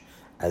Kiddush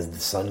as the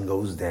sun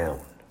goes down.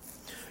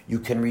 You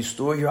can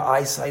restore your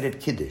eyesight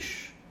at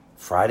Kiddush,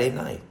 Friday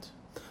night.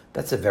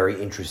 That's a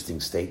very interesting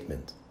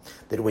statement,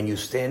 that when you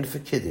stand for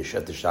Kiddush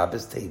at the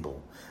Shabbos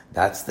table,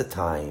 that's the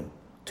time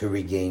to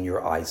regain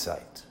your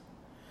eyesight.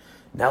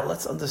 Now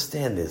let's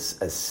understand this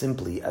as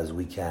simply as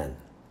we can.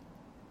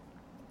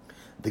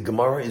 The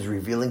Gemara is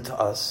revealing to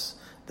us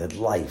that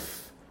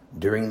life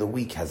during the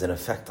week has an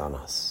effect on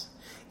us.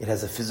 It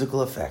has a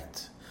physical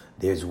effect.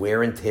 There's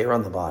wear and tear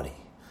on the body.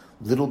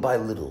 Little by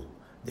little,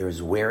 There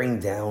is wearing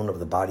down of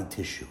the body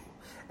tissue,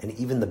 and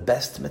even the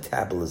best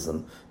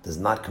metabolism does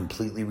not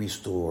completely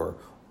restore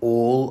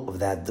all of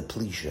that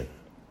depletion.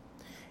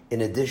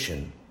 In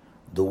addition,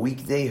 the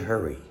weekday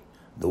hurry,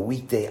 the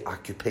weekday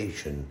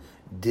occupation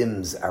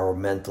dims our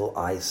mental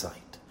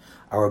eyesight,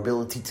 our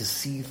ability to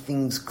see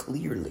things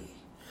clearly.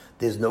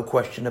 There's no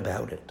question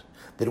about it,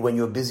 that when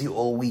you're busy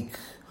all week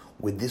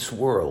with this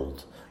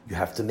world, you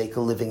have to make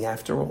a living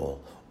after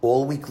all.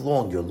 All week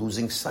long, you're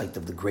losing sight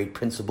of the great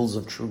principles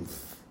of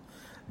truth.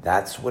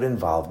 That's what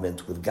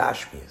involvement with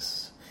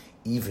Gashmias,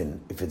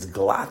 even if it's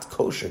glatt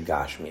kosher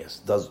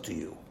Gashmias, does to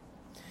you.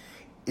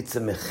 It's a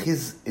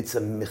mechitza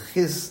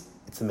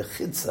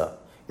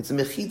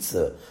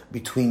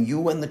between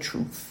you and the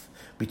truth,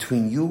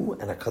 between you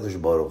and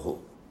HaKadosh Baruch Hu.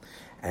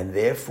 And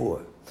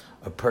therefore,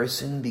 a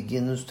person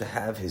begins to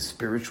have his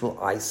spiritual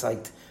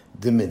eyesight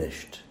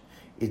diminished.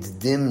 It's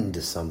dimmed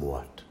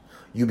somewhat.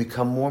 You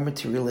become more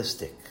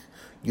materialistic.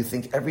 You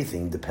think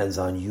everything depends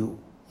on you.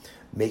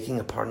 Making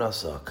a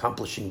parnasa,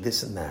 accomplishing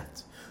this and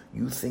that.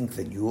 You think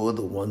that you're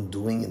the one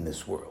doing in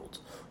this world.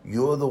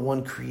 You're the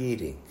one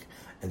creating.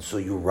 And so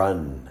you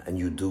run and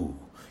you do.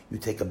 You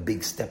take a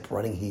big step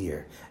running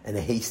here and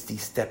a hasty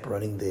step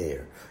running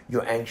there.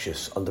 You're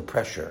anxious, under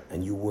pressure,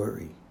 and you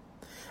worry.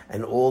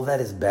 And all that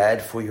is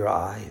bad for your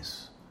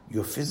eyes,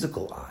 your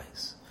physical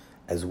eyes,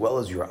 as well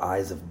as your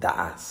eyes of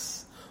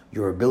das,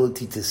 your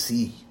ability to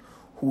see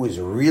who is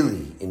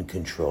really in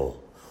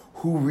control,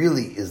 who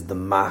really is the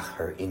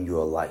macher in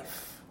your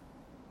life.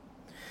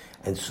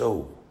 And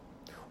so,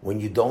 when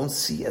you don't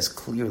see as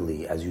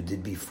clearly as you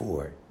did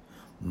before,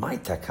 my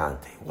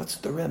takante, what's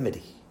the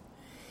remedy?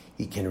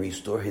 He can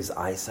restore his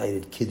eyesight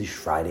at Kiddush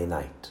Friday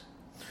night.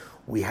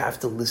 We have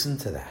to listen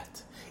to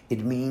that.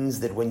 It means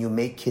that when you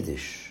make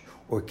Kiddush,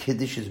 or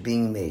Kiddush is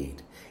being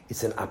made,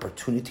 it's an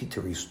opportunity to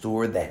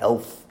restore the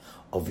health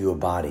of your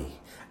body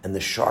and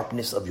the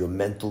sharpness of your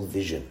mental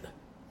vision.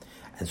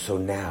 And so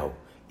now,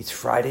 it's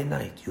Friday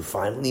night. You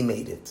finally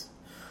made it.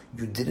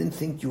 You didn't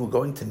think you were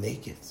going to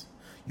make it.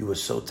 You were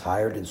so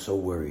tired and so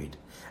worried.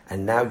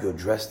 And now you're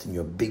dressed in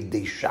your big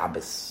day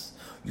Shabbos.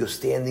 You're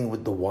standing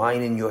with the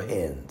wine in your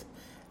hand,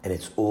 and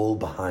it's all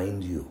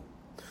behind you.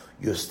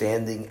 You're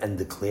standing and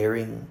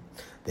declaring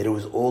that it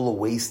was all a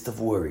waste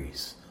of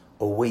worries,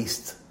 a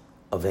waste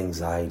of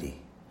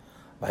anxiety.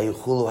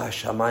 Vayuchulu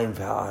hashamayim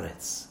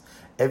v'haaretz.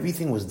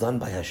 Everything was done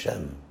by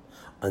Hashem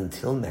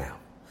until now,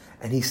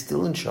 and He's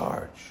still in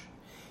charge.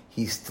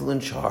 He's still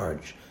in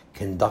charge,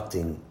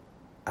 conducting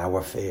our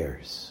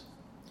affairs.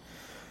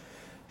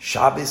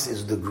 Shabbos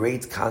is the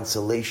great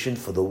consolation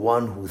for the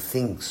one who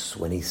thinks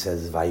when he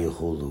says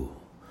Vayuchulu.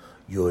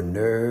 Your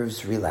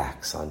nerves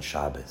relax on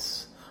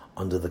Shabbos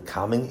under the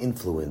calming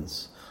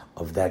influence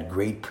of that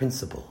great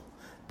principle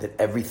that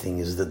everything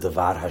is the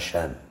Devar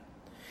Hashem.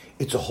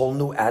 It's a whole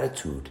new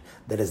attitude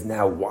that is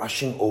now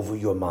washing over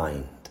your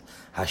mind.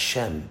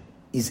 Hashem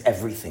is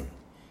everything.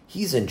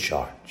 He's in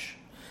charge.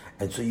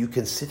 And so you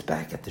can sit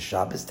back at the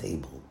Shabbos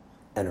table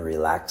and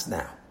relax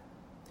now.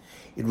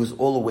 It was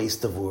all a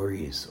waste of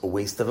worries, a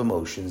waste of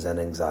emotions and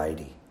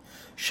anxiety.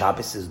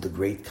 Shabbos is the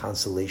great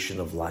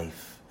consolation of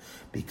life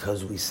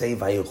because we say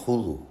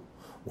Vayuchulu.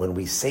 When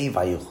we say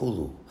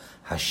Vayuchulu,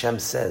 Hashem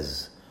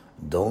says,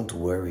 don't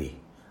worry,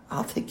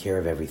 I'll take care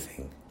of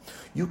everything.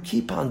 You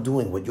keep on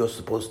doing what you're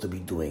supposed to be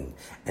doing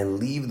and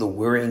leave the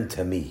worrying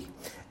to me.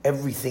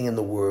 Everything in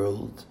the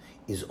world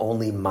is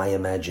only my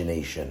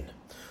imagination.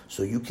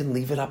 So you can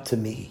leave it up to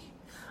me.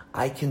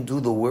 I can do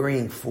the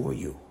worrying for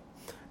you.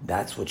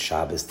 That's what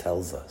Shabbos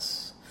tells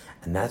us.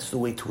 And that's the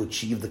way to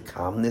achieve the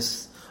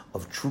calmness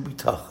of true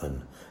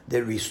bitachon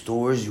that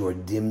restores your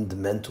dimmed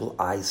mental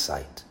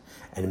eyesight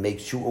and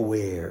makes you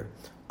aware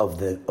of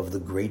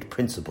the great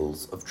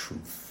principles of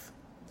truth.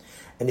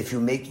 And if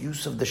you make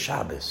use of the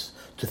Shabbos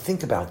to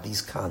think about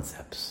these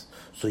concepts,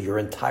 so your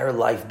entire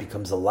life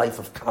becomes a life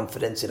of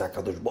confidence in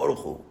HaKadosh Baruch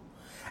Hu,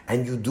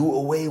 and you do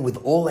away with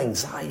all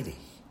anxiety.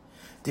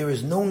 There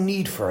is no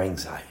need for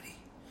anxiety.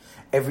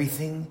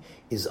 Everything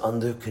is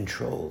under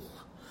control.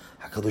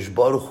 HaKadosh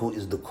Baruch Hu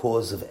is the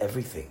cause of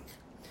everything.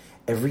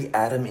 Every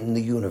atom in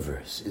the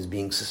universe is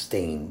being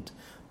sustained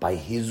by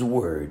His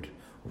word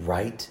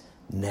right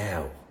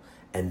now.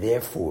 And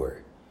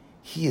therefore,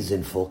 He is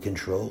in full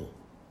control.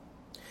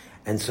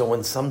 And so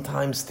when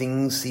sometimes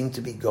things seem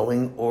to be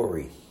going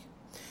awry,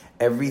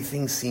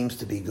 everything seems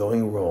to be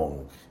going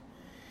wrong,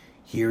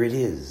 here it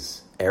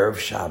is, Erev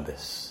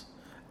Shabbos,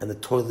 and the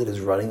toilet is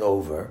running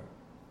over,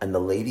 and the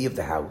lady of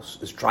the house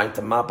is trying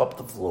to mop up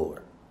the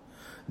floor.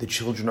 The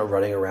children are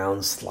running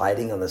around,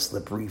 sliding on the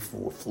slippery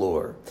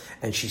floor,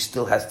 and she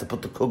still has to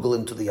put the kugel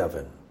into the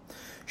oven.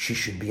 She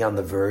should be on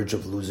the verge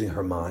of losing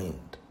her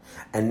mind.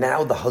 And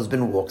now the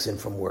husband walks in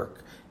from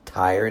work,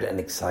 tired and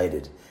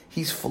excited.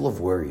 He's full of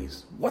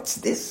worries. What's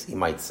this, he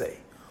might say.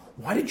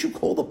 Why did you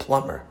call the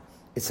plumber?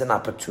 It's an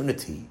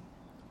opportunity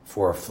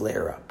for a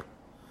flare-up.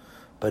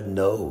 But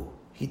no,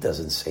 he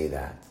doesn't say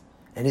that.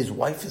 And his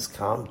wife is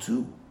calm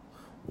too.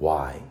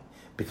 Why?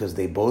 Because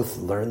they both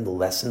learned the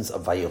lessons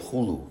of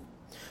Vayuchulu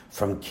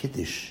from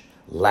Kiddush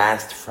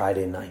last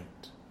Friday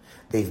night.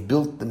 They've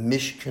built the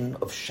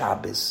Mishkan of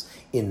Shabbos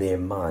in their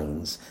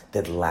minds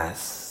that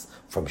lasts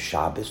from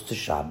Shabbos to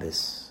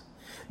Shabbos.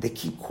 They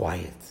keep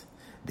quiet.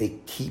 They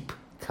keep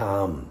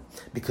calm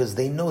because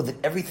they know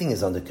that everything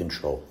is under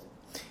control.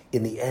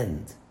 In the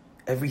end,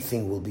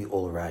 everything will be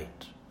all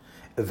right.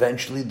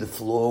 Eventually, the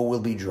floor will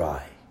be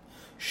dry.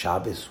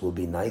 Shabbos will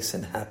be nice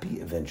and happy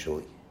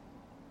eventually.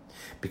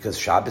 Because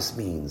Shabbos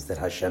means that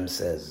Hashem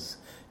says,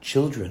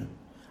 children,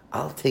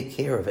 I'll take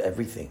care of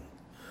everything.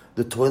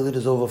 The toilet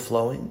is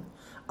overflowing.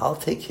 I'll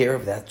take care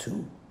of that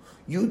too.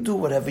 You do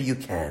whatever you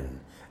can,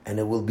 and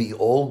it will be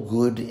all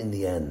good in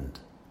the end.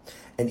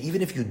 And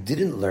even if you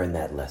didn't learn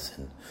that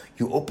lesson,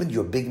 you opened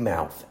your big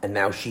mouth, and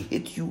now she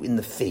hit you in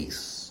the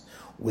face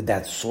with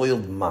that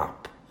soiled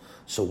mop.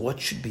 So what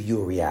should be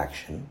your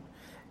reaction?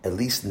 At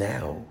least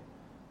now,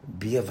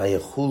 be a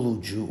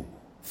Vayechulu Jew.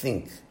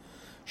 Think,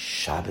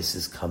 Shabbos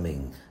is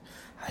coming.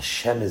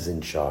 Hashem is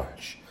in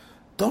charge.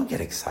 Don't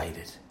get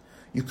excited.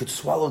 You could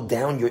swallow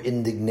down your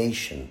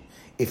indignation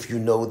if you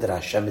know that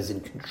Hashem is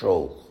in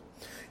control.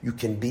 You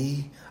can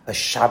be a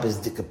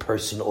Shabbos-dika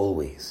person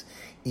always,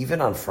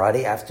 even on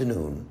Friday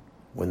afternoon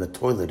when the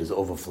toilet is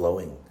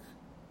overflowing.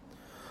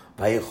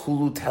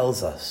 Vayechulu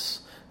tells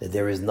us that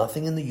there is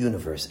nothing in the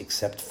universe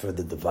except for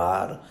the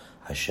Devar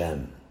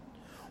Hashem.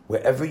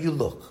 Wherever you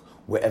look,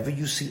 wherever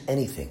you see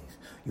anything,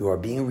 you are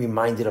being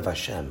reminded of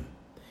Hashem.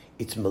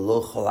 It's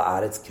Meloch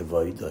ha'aretz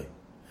kevoidoi.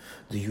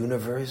 The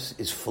universe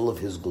is full of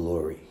His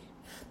glory.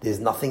 There's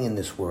nothing in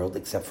this world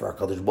except for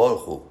HaKadosh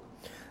Baruch Hu,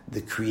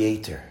 the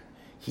Creator.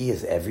 He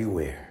is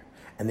everywhere,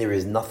 and there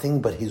is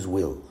nothing but His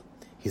will,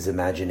 His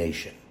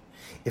imagination.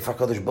 If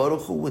HaKadosh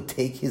Baruch Hu would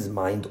take His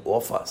mind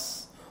off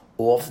us,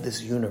 off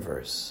this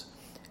universe,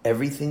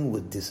 everything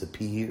would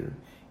disappear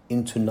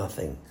into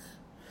nothing.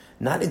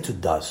 Not into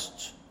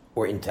dust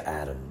or into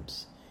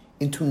atoms,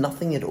 into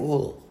nothing at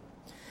all.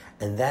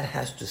 And that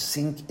has to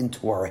sink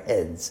into our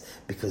heads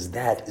because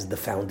that is the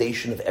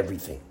foundation of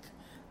everything,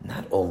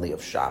 not only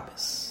of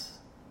Shabbos.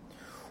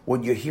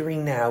 What you're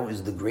hearing now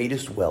is the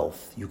greatest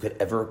wealth you could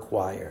ever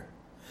acquire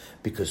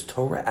because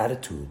Torah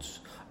attitudes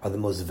are the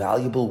most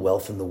valuable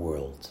wealth in the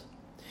world.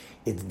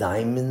 It's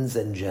diamonds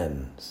and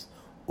gems,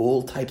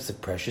 all types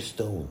of precious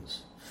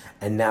stones.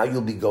 And now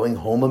you'll be going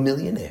home a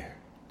millionaire.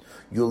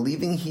 You're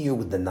leaving here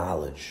with the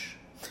knowledge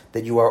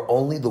that you are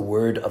only the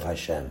word of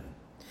Hashem.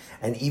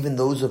 And even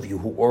those of you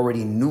who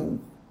already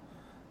knew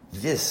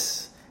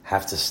this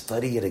have to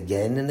study it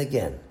again and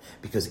again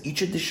because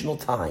each additional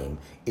time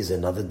is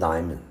another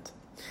diamond.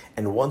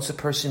 And once a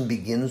person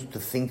begins to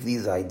think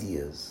these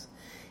ideas,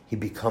 he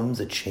becomes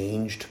a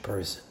changed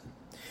person.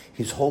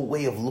 His whole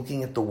way of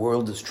looking at the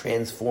world is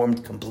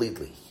transformed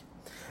completely.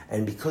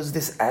 And because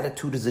this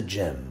attitude is a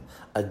gem,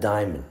 a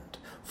diamond,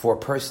 for a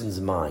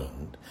person's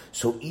mind,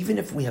 so even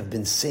if we have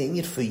been saying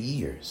it for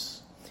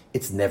years,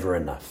 it's never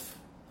enough.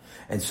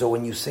 And so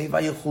when you say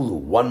Vayechulu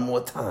one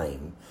more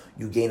time,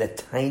 you gain a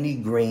tiny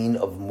grain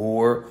of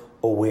more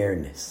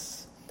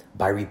awareness.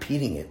 By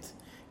repeating it,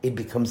 it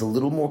becomes a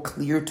little more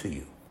clear to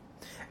you.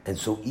 And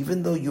so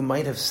even though you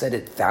might have said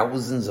it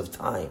thousands of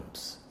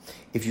times,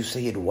 if you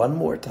say it one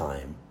more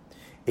time,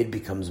 it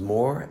becomes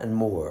more and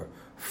more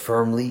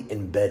firmly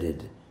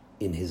embedded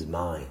in his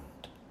mind.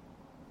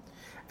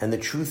 And the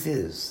truth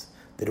is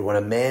that when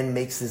a man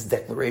makes this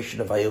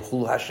declaration of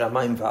Vayechulu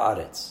Hashamayim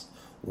va'aretz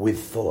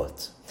with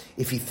thought,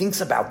 if he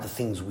thinks about the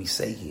things we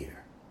say here,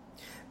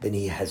 then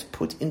he has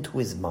put into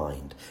his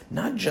mind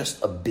not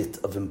just a bit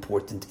of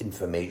important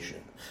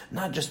information,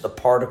 not just a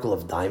particle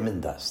of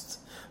diamond dust,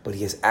 but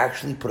he has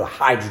actually put a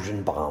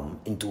hydrogen bomb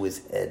into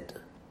his head.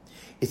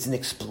 It's an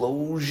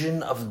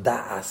explosion of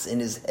da'as in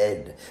his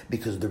head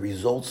because the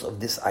results of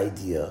this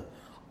idea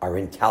are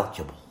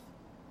incalculable.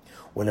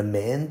 When a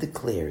man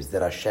declares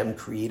that Hashem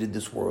created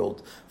this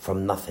world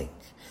from nothing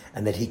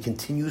and that He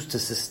continues to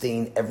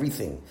sustain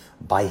everything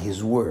by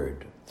His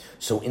word,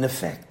 so in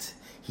effect,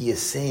 he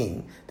is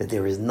saying that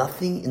there is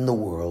nothing in the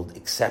world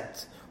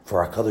except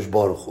for HaKadosh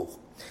Baruch Hu.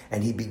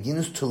 And he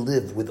begins to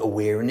live with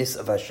awareness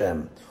of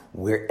Hashem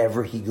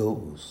wherever he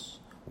goes,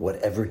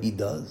 whatever he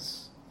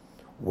does,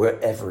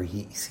 wherever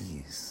he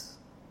sees.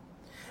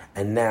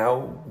 And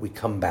now we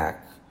come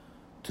back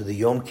to the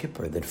Yom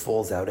Kippur that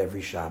falls out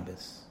every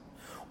Shabbos.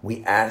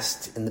 We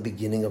asked in the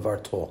beginning of our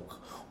talk,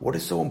 what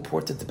is so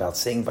important about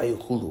saying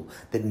Vayechulu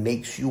that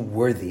makes you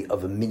worthy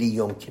of a mini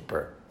Yom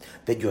Kippur,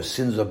 that your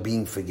sins are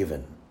being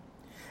forgiven?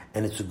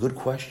 And it's a good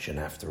question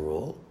after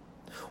all.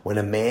 When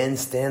a man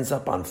stands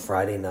up on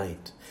Friday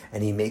night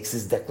and he makes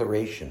his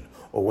declaration,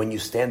 or when you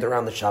stand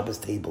around the Shabbos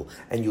table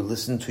and you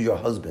listen to your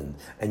husband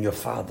and your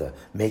father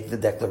make the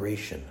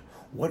declaration,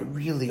 what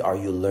really are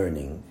you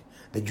learning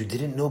that you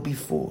didn't know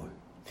before?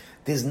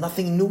 There's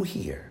nothing new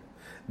here.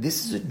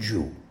 This is a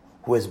Jew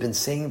who has been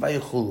saying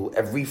Vayechulu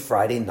every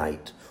Friday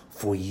night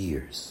for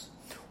years.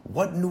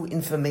 What new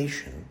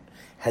information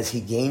has he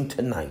gained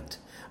tonight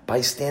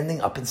by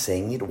standing up and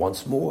saying it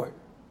once more?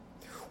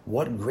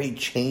 What great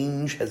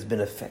change has been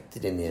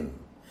effected in him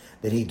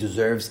that he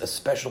deserves a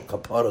special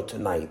kapara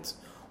tonight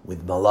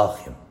with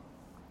Malachim?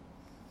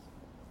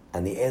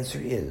 And the answer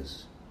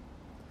is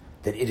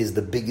that it is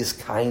the biggest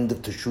kind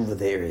of teshuvah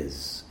there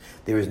is.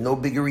 There is no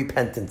bigger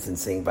repentance than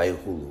saying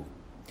Vayechulu.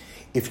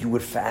 If you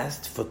would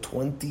fast for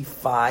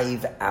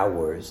 25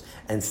 hours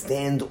and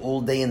stand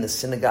all day in the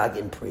synagogue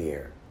in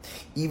prayer,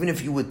 even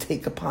if you would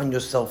take upon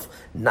yourself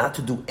not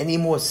to do any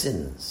more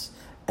sins,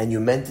 and you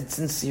meant it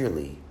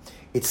sincerely,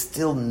 it's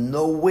still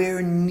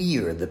nowhere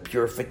near the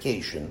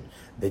purification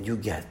that you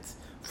get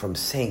from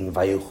saying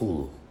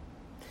Vayechulu.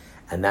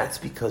 And that's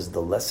because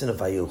the lesson of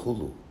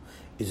Vayechulu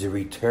is a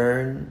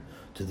return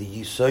to the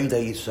Yisoid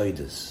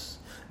HaYisoidus,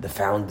 the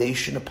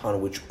foundation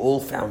upon which all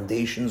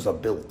foundations are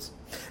built,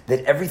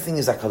 that everything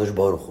is HaKadosh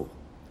Baruch Hu.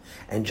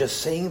 And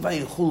just saying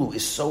Vayechulu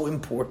is so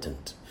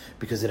important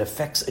because it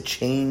affects a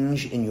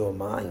change in your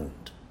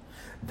mind.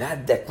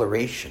 That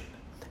declaration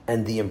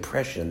and the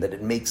impression that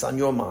it makes on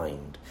your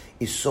mind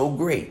is so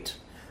great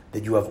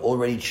that you have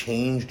already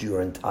changed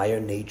your entire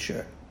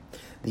nature.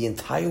 The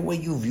entire way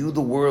you view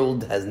the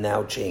world has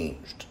now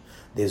changed.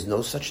 There's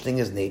no such thing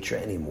as nature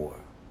anymore.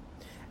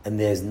 And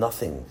there's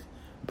nothing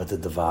but the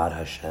Devar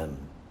Hashem.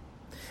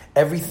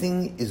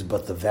 Everything is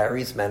but the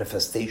various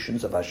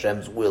manifestations of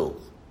Hashem's will.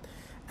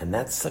 And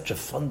that's such a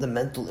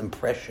fundamental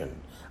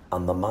impression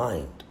on the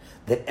mind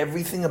that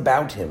everything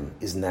about him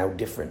is now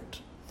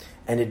different.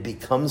 And it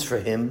becomes for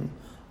him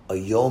a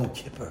Yom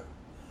Kippur.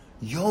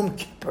 Yom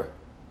Kippur.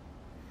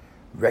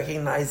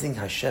 Recognizing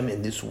Hashem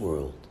in this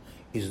world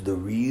is the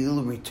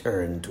real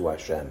return to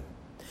Hashem.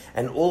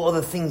 And all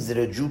other things that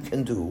a Jew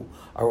can do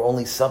are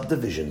only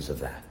subdivisions of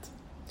that.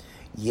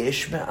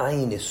 Yesh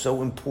Me'ayin is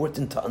so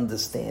important to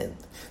understand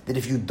that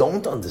if you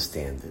don't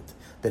understand it,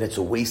 then it's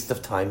a waste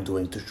of time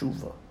doing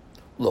teshuvah.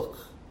 Look,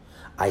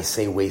 I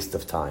say waste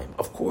of time.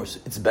 Of course,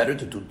 it's better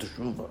to do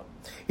teshuvah.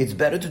 It's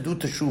better to do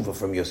teshuvah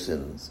from your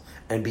sins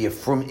and be a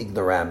frum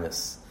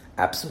ignoramus.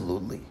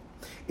 Absolutely.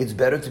 It's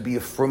better to be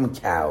a frum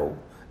cow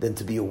than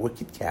to be a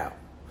wicked cow.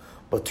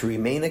 But to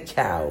remain a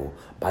cow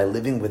by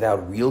living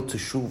without real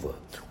teshuvah,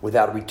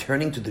 without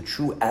returning to the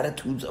true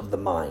attitudes of the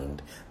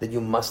mind that you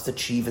must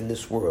achieve in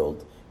this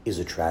world, is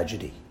a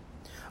tragedy.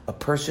 A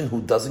person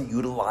who doesn't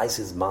utilize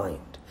his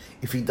mind,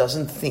 if he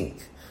doesn't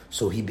think,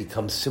 so he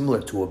becomes similar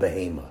to a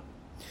behemoth.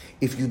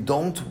 If you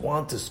don't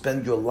want to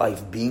spend your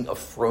life being a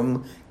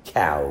frum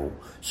cow,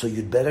 so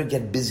you'd better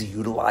get busy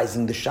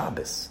utilizing the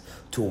Shabbos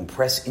to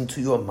impress into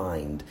your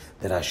mind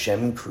that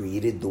Hashem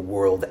created the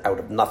world out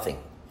of nothing.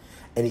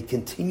 And he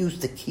continues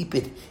to keep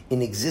it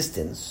in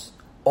existence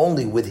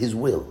only with his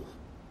will.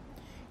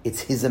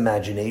 It's his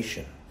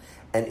imagination.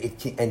 And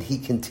he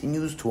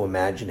continues to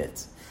imagine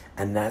it.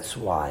 And that's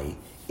why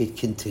it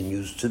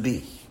continues to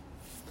be.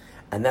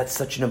 And that's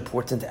such an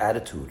important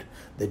attitude,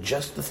 that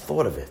just the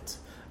thought of it,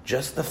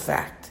 just the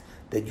fact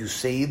that you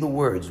say the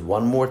words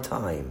one more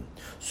time,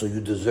 so you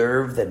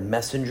deserve that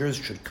messengers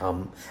should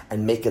come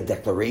and make a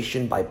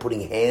declaration by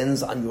putting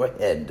hands on your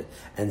head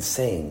and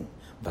saying,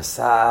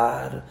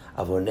 Basar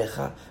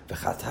avonecha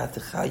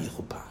v'chatatecha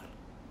yichupar.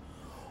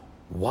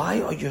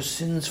 Why are your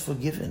sins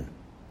forgiven?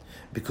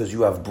 Because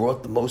you have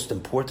brought the most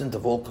important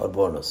of all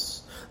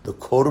korbanos, the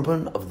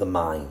korban of the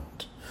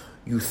mind.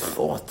 You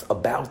thought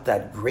about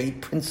that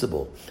great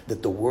principle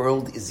that the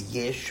world is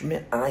yesh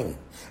me'ayin,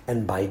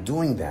 and by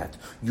doing that,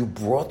 you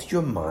brought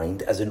your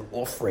mind as an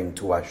offering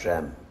to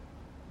Hashem.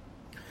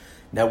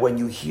 Now, when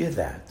you hear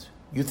that,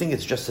 you think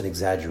it's just an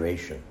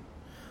exaggeration,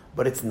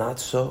 but it's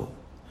not so.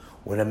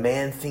 When a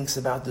man thinks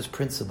about this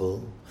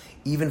principle,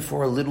 even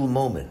for a little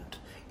moment,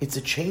 it's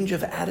a change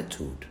of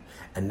attitude.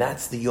 And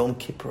that's the Yom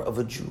Kippur of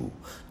a Jew,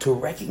 to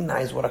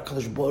recognize what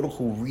HaKadosh Baruch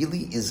Hu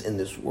really is in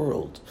this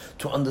world,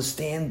 to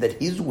understand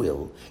that his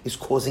will is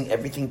causing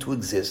everything to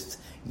exist,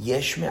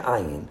 yesh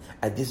me'ayin,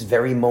 at this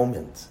very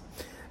moment.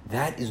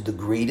 That is the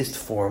greatest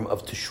form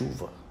of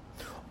teshuvah.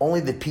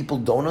 Only that people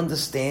don't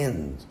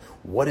understand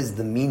what is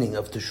the meaning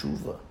of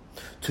teshuvah.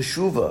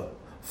 Teshuvah,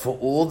 for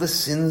all the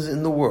sins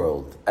in the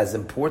world, as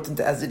important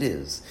as it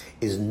is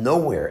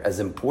nowhere as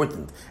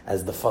important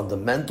as the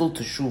fundamental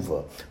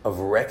teshuvah of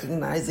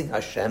recognizing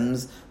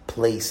Hashem's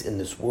place in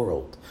this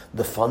world,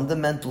 the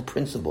fundamental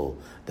principle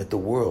that the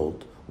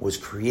world was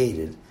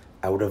created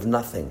out of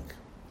nothing.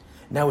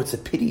 Now, it's a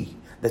pity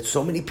that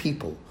so many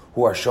people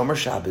who are Shomer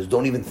Shabbos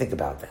don't even think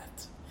about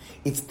that.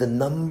 It's the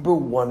number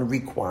one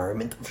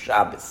requirement of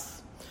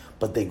Shabbos.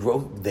 But they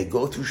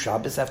go through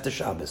Shabbos after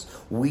Shabbos,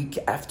 week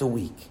after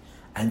week,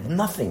 and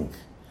nothing.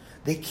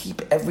 They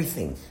keep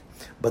everything,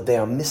 but they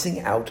are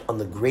missing out on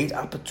the great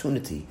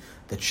opportunity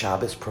that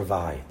Shabbos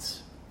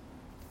provides.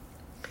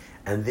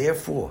 And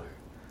therefore,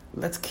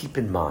 let's keep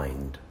in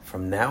mind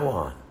from now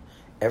on,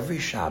 every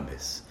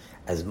Shabbos,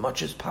 as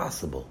much as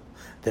possible,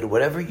 that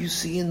whatever you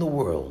see in the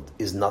world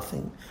is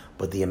nothing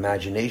but the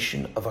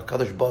imagination of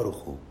HaKadosh Baruch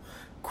Hu,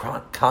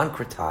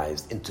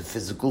 concretized into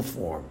physical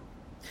form.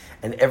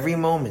 And every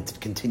moment it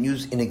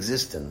continues in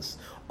existence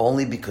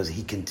only because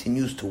he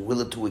continues to will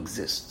it to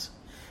exist.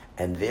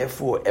 And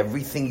therefore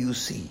everything you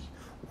see,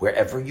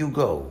 wherever you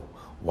go,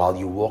 while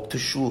you walk to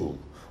shul,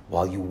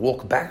 while you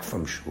walk back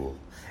from shul,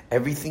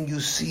 everything you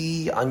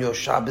see on your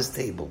Shabbos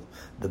table,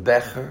 the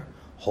becher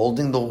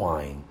holding the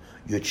wine,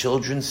 your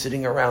children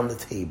sitting around the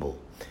table,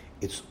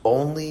 It's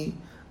only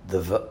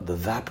the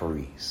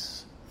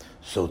vapories,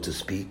 so to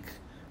speak,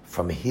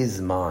 from His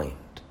mind.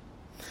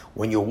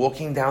 When you're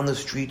walking down the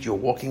street, you're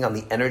walking on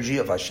the energy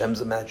of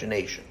Hashem's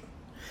imagination.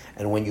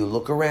 And when you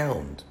look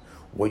around,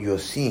 what you're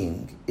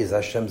seeing is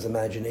Hashem's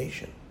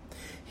imagination.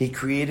 He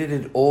created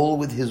it all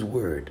with His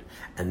word,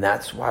 and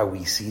that's why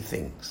we see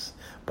things.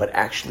 But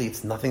actually,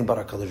 it's nothing but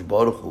HaKadosh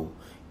Baruch Hu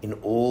in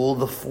all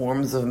the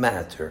forms of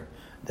matter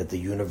that the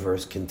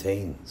universe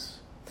contains.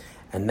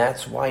 And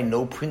that's why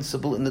no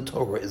principle in the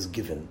Torah is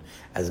given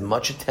as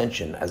much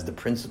attention as the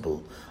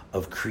principle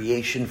of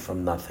creation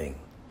from nothing.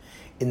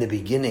 In the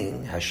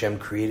beginning, Hashem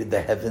created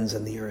the heavens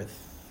and the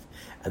earth,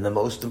 and the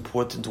most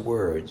important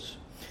words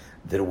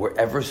that were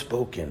ever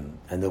spoken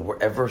and that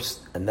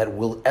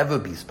will ever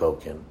be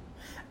spoken,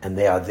 and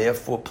they are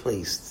therefore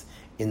placed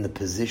in the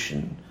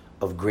position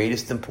of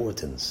greatest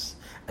importance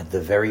at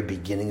the very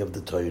beginning of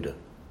the Torah.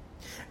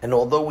 And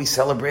although we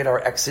celebrate our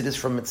exodus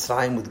from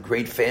Mitzrayim with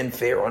great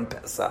fanfare on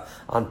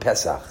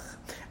Pesach,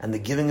 and the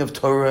giving of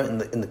Torah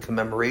in the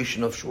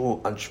commemoration of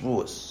on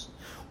Shavuos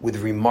with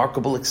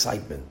remarkable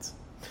excitement,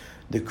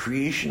 the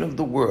creation of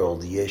the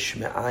world, Yesh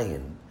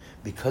Me'ayin,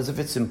 because of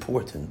its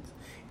importance,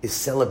 is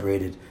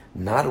celebrated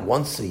not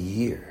once a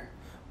year,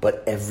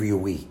 but every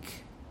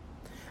week.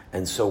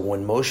 And so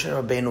when Moshe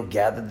Rabbeinu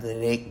gathered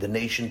the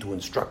nation to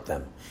instruct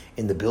them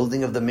in the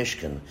building of the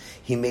Mishkan,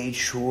 he made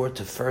sure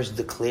to first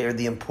declare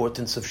the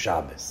importance of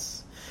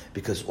Shabbos.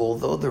 Because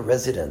although the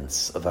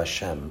residence of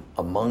Hashem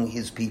among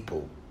His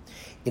people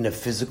in a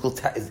physical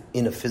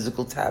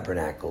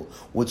tabernacle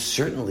would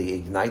certainly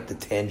ignite the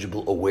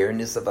tangible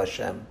awareness of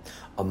Hashem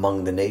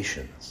among the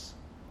nation,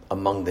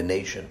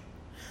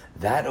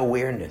 that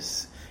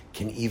awareness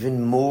can even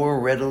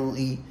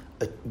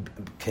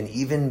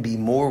be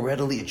more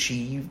readily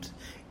achieved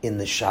in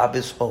the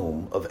Shabbos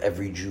home of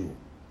every Jew.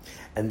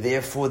 And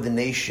therefore the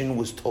nation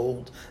was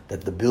told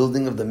that the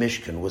building of the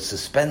Mishkan was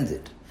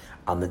suspended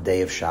on the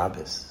day of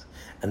Shabbos.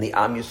 And the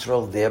Am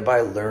Yisrael thereby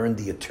learned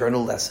the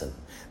eternal lesson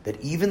that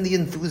even the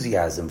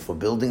enthusiasm for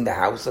building the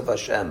house of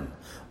Hashem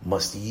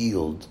must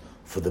yield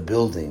for the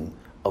building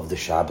of the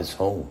Shabbos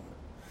home.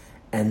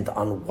 And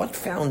on what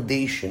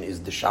foundation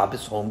is the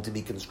Shabbos home to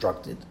be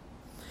constructed?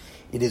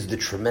 It is the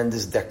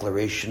tremendous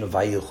declaration of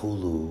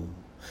Vayichulu,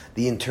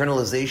 the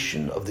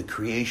internalization of the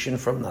creation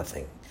from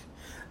nothing.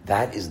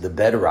 That is the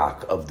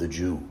bedrock of the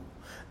Jew,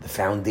 the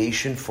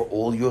foundation for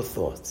all your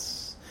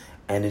thoughts.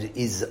 And it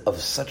is of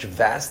such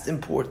vast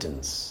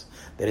importance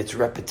that its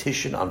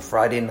repetition on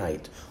Friday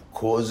night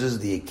causes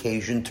the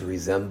occasion to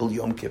resemble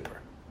Yom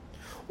Kippur.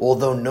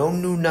 Although no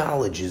new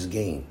knowledge is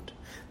gained,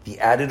 the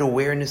added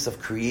awareness of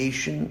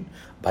creation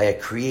by a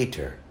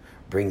creator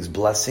brings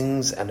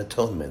blessings and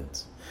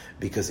atonement,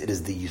 because it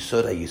is the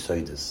Yisod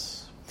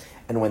HaYisodis.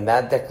 And when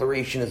that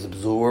declaration is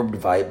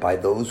absorbed by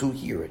those who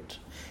hear it,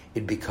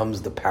 it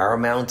becomes the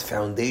paramount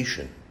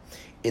foundation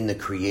in the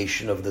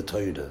creation of the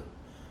Torah,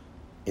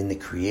 in the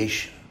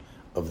creation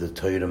of the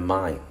Torah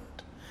mind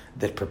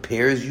that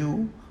prepares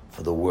you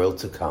for the world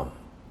to come.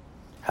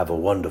 Have a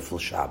wonderful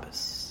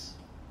Shabbos.